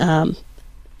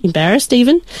 embarrassed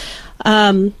even.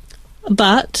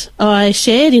 But I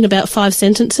shared in about 5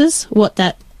 sentences what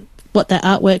that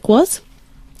artwork was,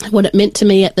 what it meant to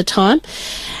me at the time,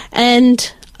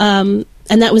 and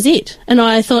that was it. And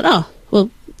I thought,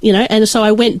 and so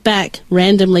I went back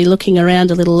randomly looking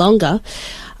around a little longer,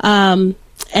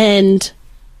 and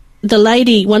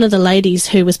one of the ladies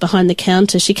who was behind the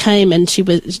counter, she came and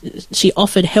she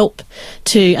offered help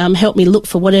to help me look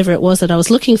for whatever it was that I was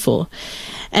looking for.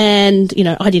 And,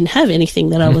 I didn't have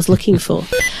anything that I was looking for.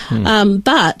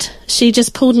 But she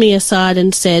just pulled me aside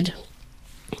and said,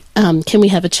 can we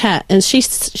have a chat? And she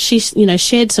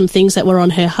shared some things that were on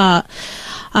her heart,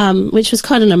 which was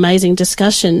quite an amazing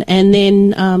discussion. And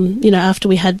then, after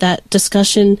we had that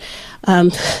discussion,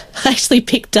 I actually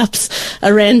picked up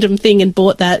a random thing and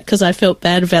bought that because I felt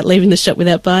bad about leaving the shop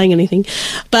without buying anything.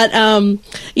 But,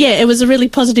 it was a really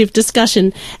positive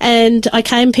discussion. And I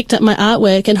picked up my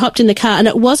artwork and hopped in the car. And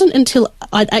it wasn't until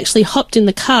I'd actually hopped in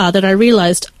the car that I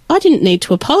realised I didn't need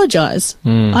to apologise.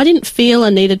 I didn't feel I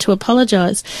needed to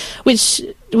apologise, which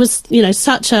was,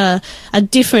 such a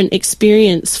different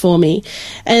experience for me.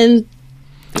 And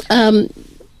go on.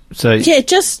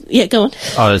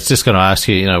 I was just going to ask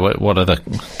you, what are the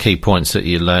key points that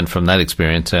you learned from that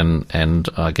experience, and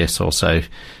I guess also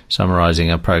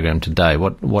summarising our program today.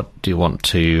 What do you want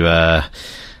to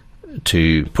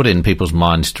put in people's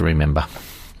minds to remember?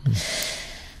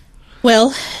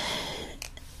 Well,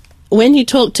 when you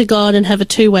talk to God and have a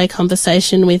two-way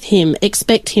conversation with him,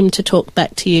 expect him to talk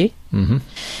back to you. Mm-hmm.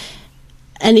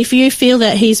 And if you feel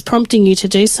that he's prompting you to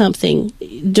do something,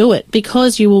 do it,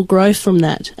 because you will grow from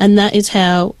that. And that is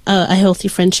how a healthy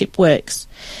friendship works.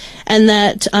 And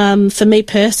that, for me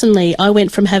personally, I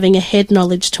went from having a head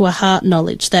knowledge to a heart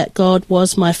knowledge that God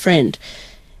was my friend.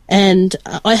 And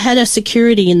I had a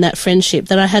security in that friendship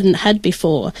that I hadn't had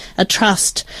before, a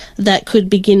trust that could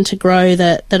begin to grow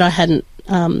that I hadn't,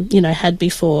 had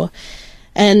before.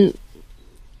 And,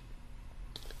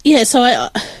 yeah, so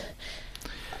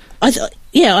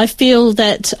I feel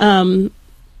that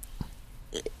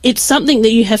it's something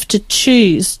that you have to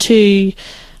choose to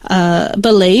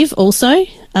believe also.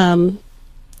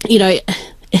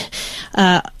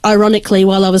 Ironically,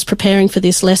 while I was preparing for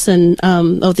this lesson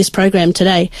of this program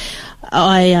today,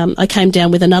 I came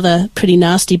down with another pretty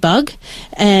nasty bug,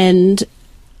 and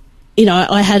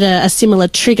I had a similar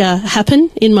trigger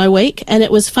happen in my week, and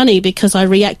it was funny because I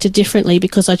reacted differently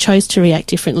because I chose to react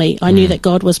differently. I knew that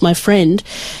God was my friend,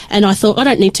 and I thought, I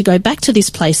don't need to go back to this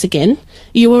place again.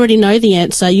 You already know the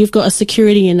answer. You've got a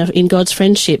security in God's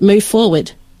friendship. Move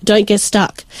forward. Don't get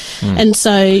stuck. And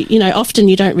so, often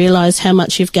you don't realise how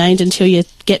much you've gained until you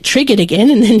get triggered again,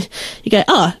 and then you go,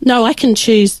 oh, no, I can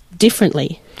choose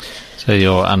differently. So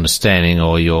your understanding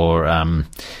or your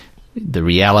the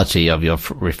reality of your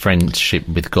friendship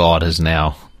with God has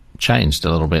now changed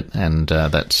a little bit, and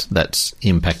that's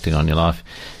impacting on your life.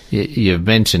 You've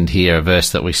mentioned here a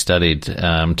verse that we studied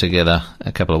together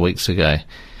a couple of weeks ago.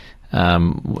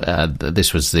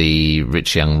 This was the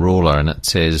rich young ruler, and it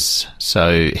says,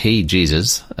 so he,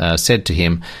 Jesus, said to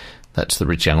him, that's the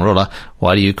rich young ruler,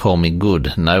 why do you call me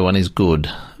good? No one is good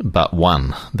but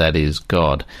one, that is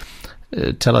God.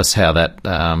 Tell us how that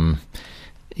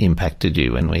impacted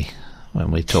you when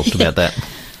we talked about that.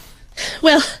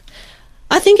 Well,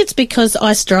 I think it's because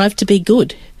I strive to be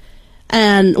good.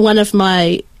 And one of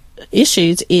my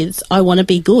issues is I want to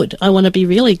be good. I want to be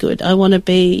really good. I want to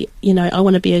be,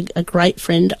 a great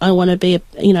friend. I want to be,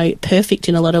 perfect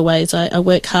in a lot of ways. I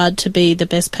work hard to be the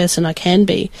best person I can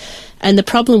be. And the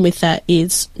problem with that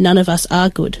is none of us are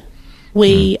good.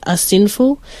 We are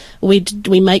sinful. We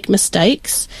make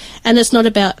mistakes. And it's not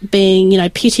about being,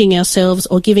 pitting ourselves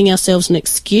or giving ourselves an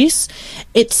excuse.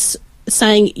 It's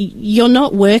saying you're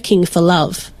not working for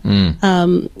love. We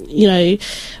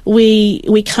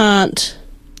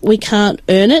can't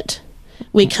earn it.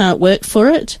 We can't work for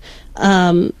it.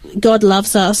 God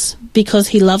loves us because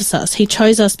he loves us. He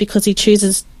chose us because he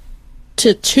chooses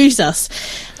to choose us.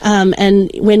 And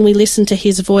when we listen to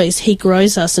his voice, he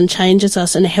grows us and changes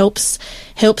us and helps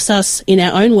us in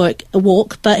our own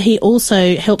walk, but he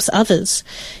also helps others.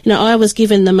 I was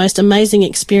given the most amazing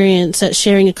experience at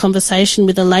sharing a conversation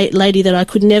with a lady that I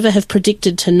could never have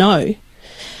predicted to know,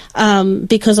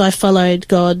 because I followed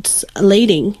God's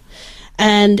leading.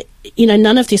 And,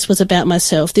 none of this was about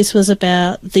myself. This was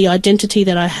about the identity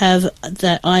that I have,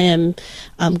 that I am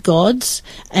God's,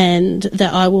 and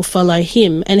that I will follow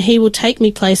him. And he will take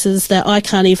me places that I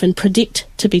can't even predict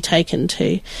to be taken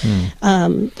to.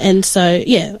 And so,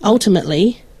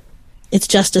 ultimately, it's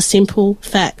just a simple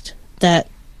fact that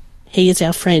he is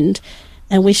our friend,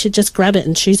 and we should just grab it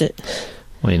and choose it.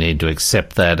 We need to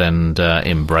accept that and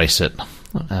embrace it,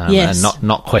 yes. And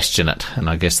not question it. And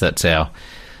I guess that's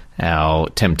our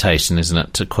temptation, isn't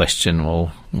it, to question,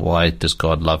 well, why does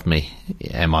God love me?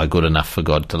 Am I good enough for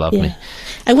God to love me?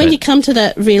 And when you come to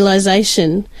that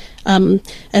realisation,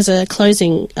 as a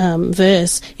closing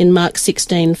verse in Mark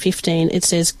 16:15, it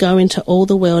says, go into all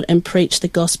the world and preach the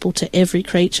gospel to every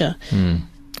creature.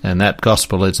 And that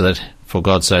gospel is that for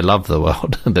God so loved the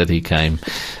world that he came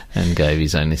and gave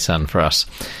his only son for us.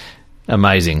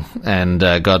 Amazing. And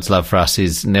God's love for us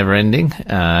is never ending.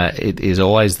 It is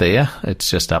always there. It's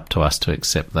just up to us to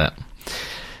accept that.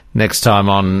 Next time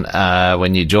on,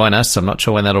 when you join us, I'm not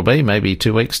sure when that'll be, maybe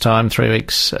 2 weeks' time, 3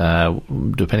 weeks,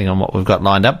 depending on what we've got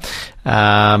lined up.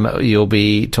 You'll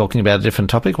be talking about a different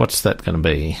topic. What's that going to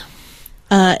be?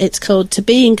 It's called To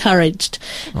Be Encouraged.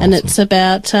 Awesome. And it's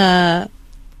about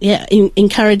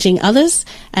encouraging others.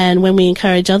 And when we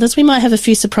encourage others, we might have a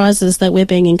few surprises that we're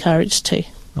being encouraged to.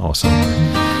 Awesome.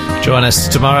 Join us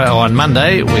tomorrow on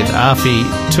Monday with Afi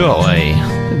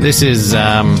Tuoe. This is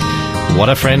What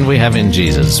a Friend We Have in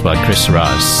Jesus by Chris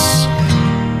Rice.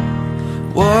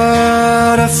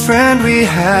 What a friend we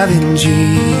have in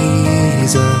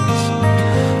Jesus,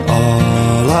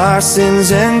 all our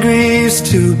sins and griefs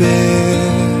to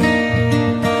bear.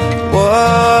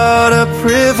 What a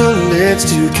privilege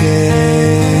to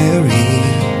carry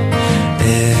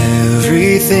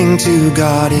everything to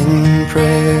God in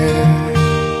prayer.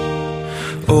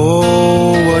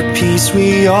 Oh, what peace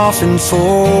we often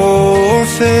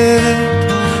forfeit.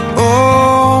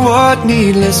 Oh, what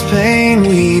needless pain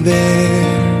we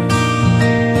bear,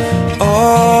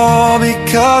 all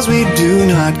because we do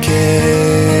not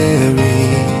carry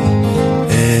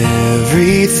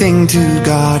everything to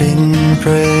God in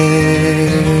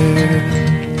prayer.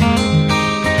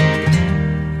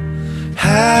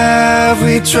 Have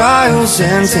we trials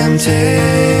and temptations?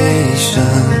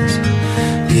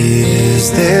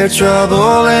 Is there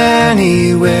trouble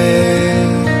anywhere?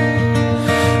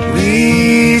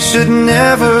 We should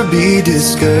never be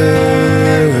discouraged.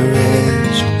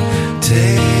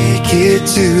 Take it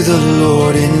to the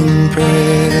Lord in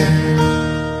prayer.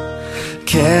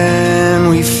 Can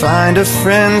we find a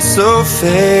friend so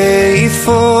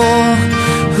faithful,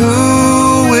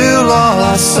 who will all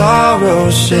our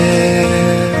sorrows share?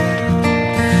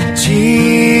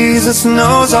 Jesus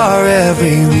knows our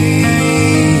every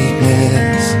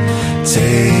weakness.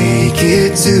 Take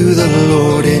it to the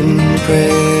Lord in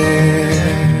prayer.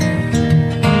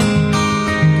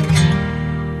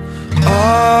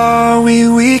 Are we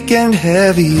weak and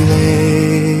heavy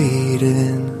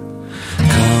laden,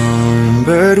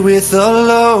 cumbered with a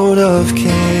load of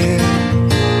care?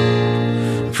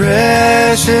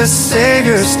 Precious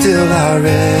Savior, still our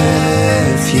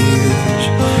refuge.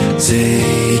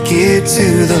 Take it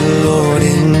to the Lord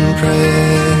in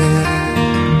prayer.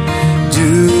 Do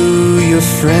your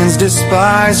friends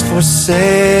despise,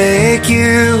 forsake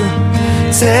you?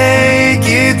 Take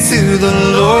it to the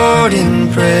Lord in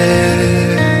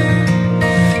prayer.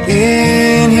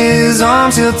 In His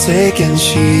arms He'll take and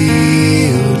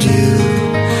shield you.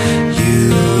 You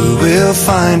will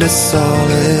find a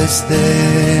solace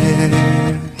there.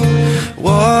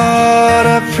 What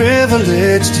a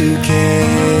privilege to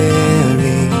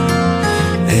carry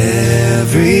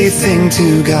everything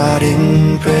to God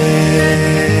in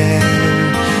prayer.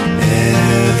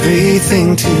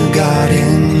 Everything to God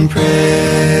in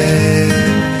prayer.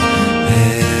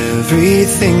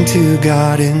 Everything to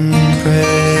God in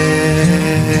prayer.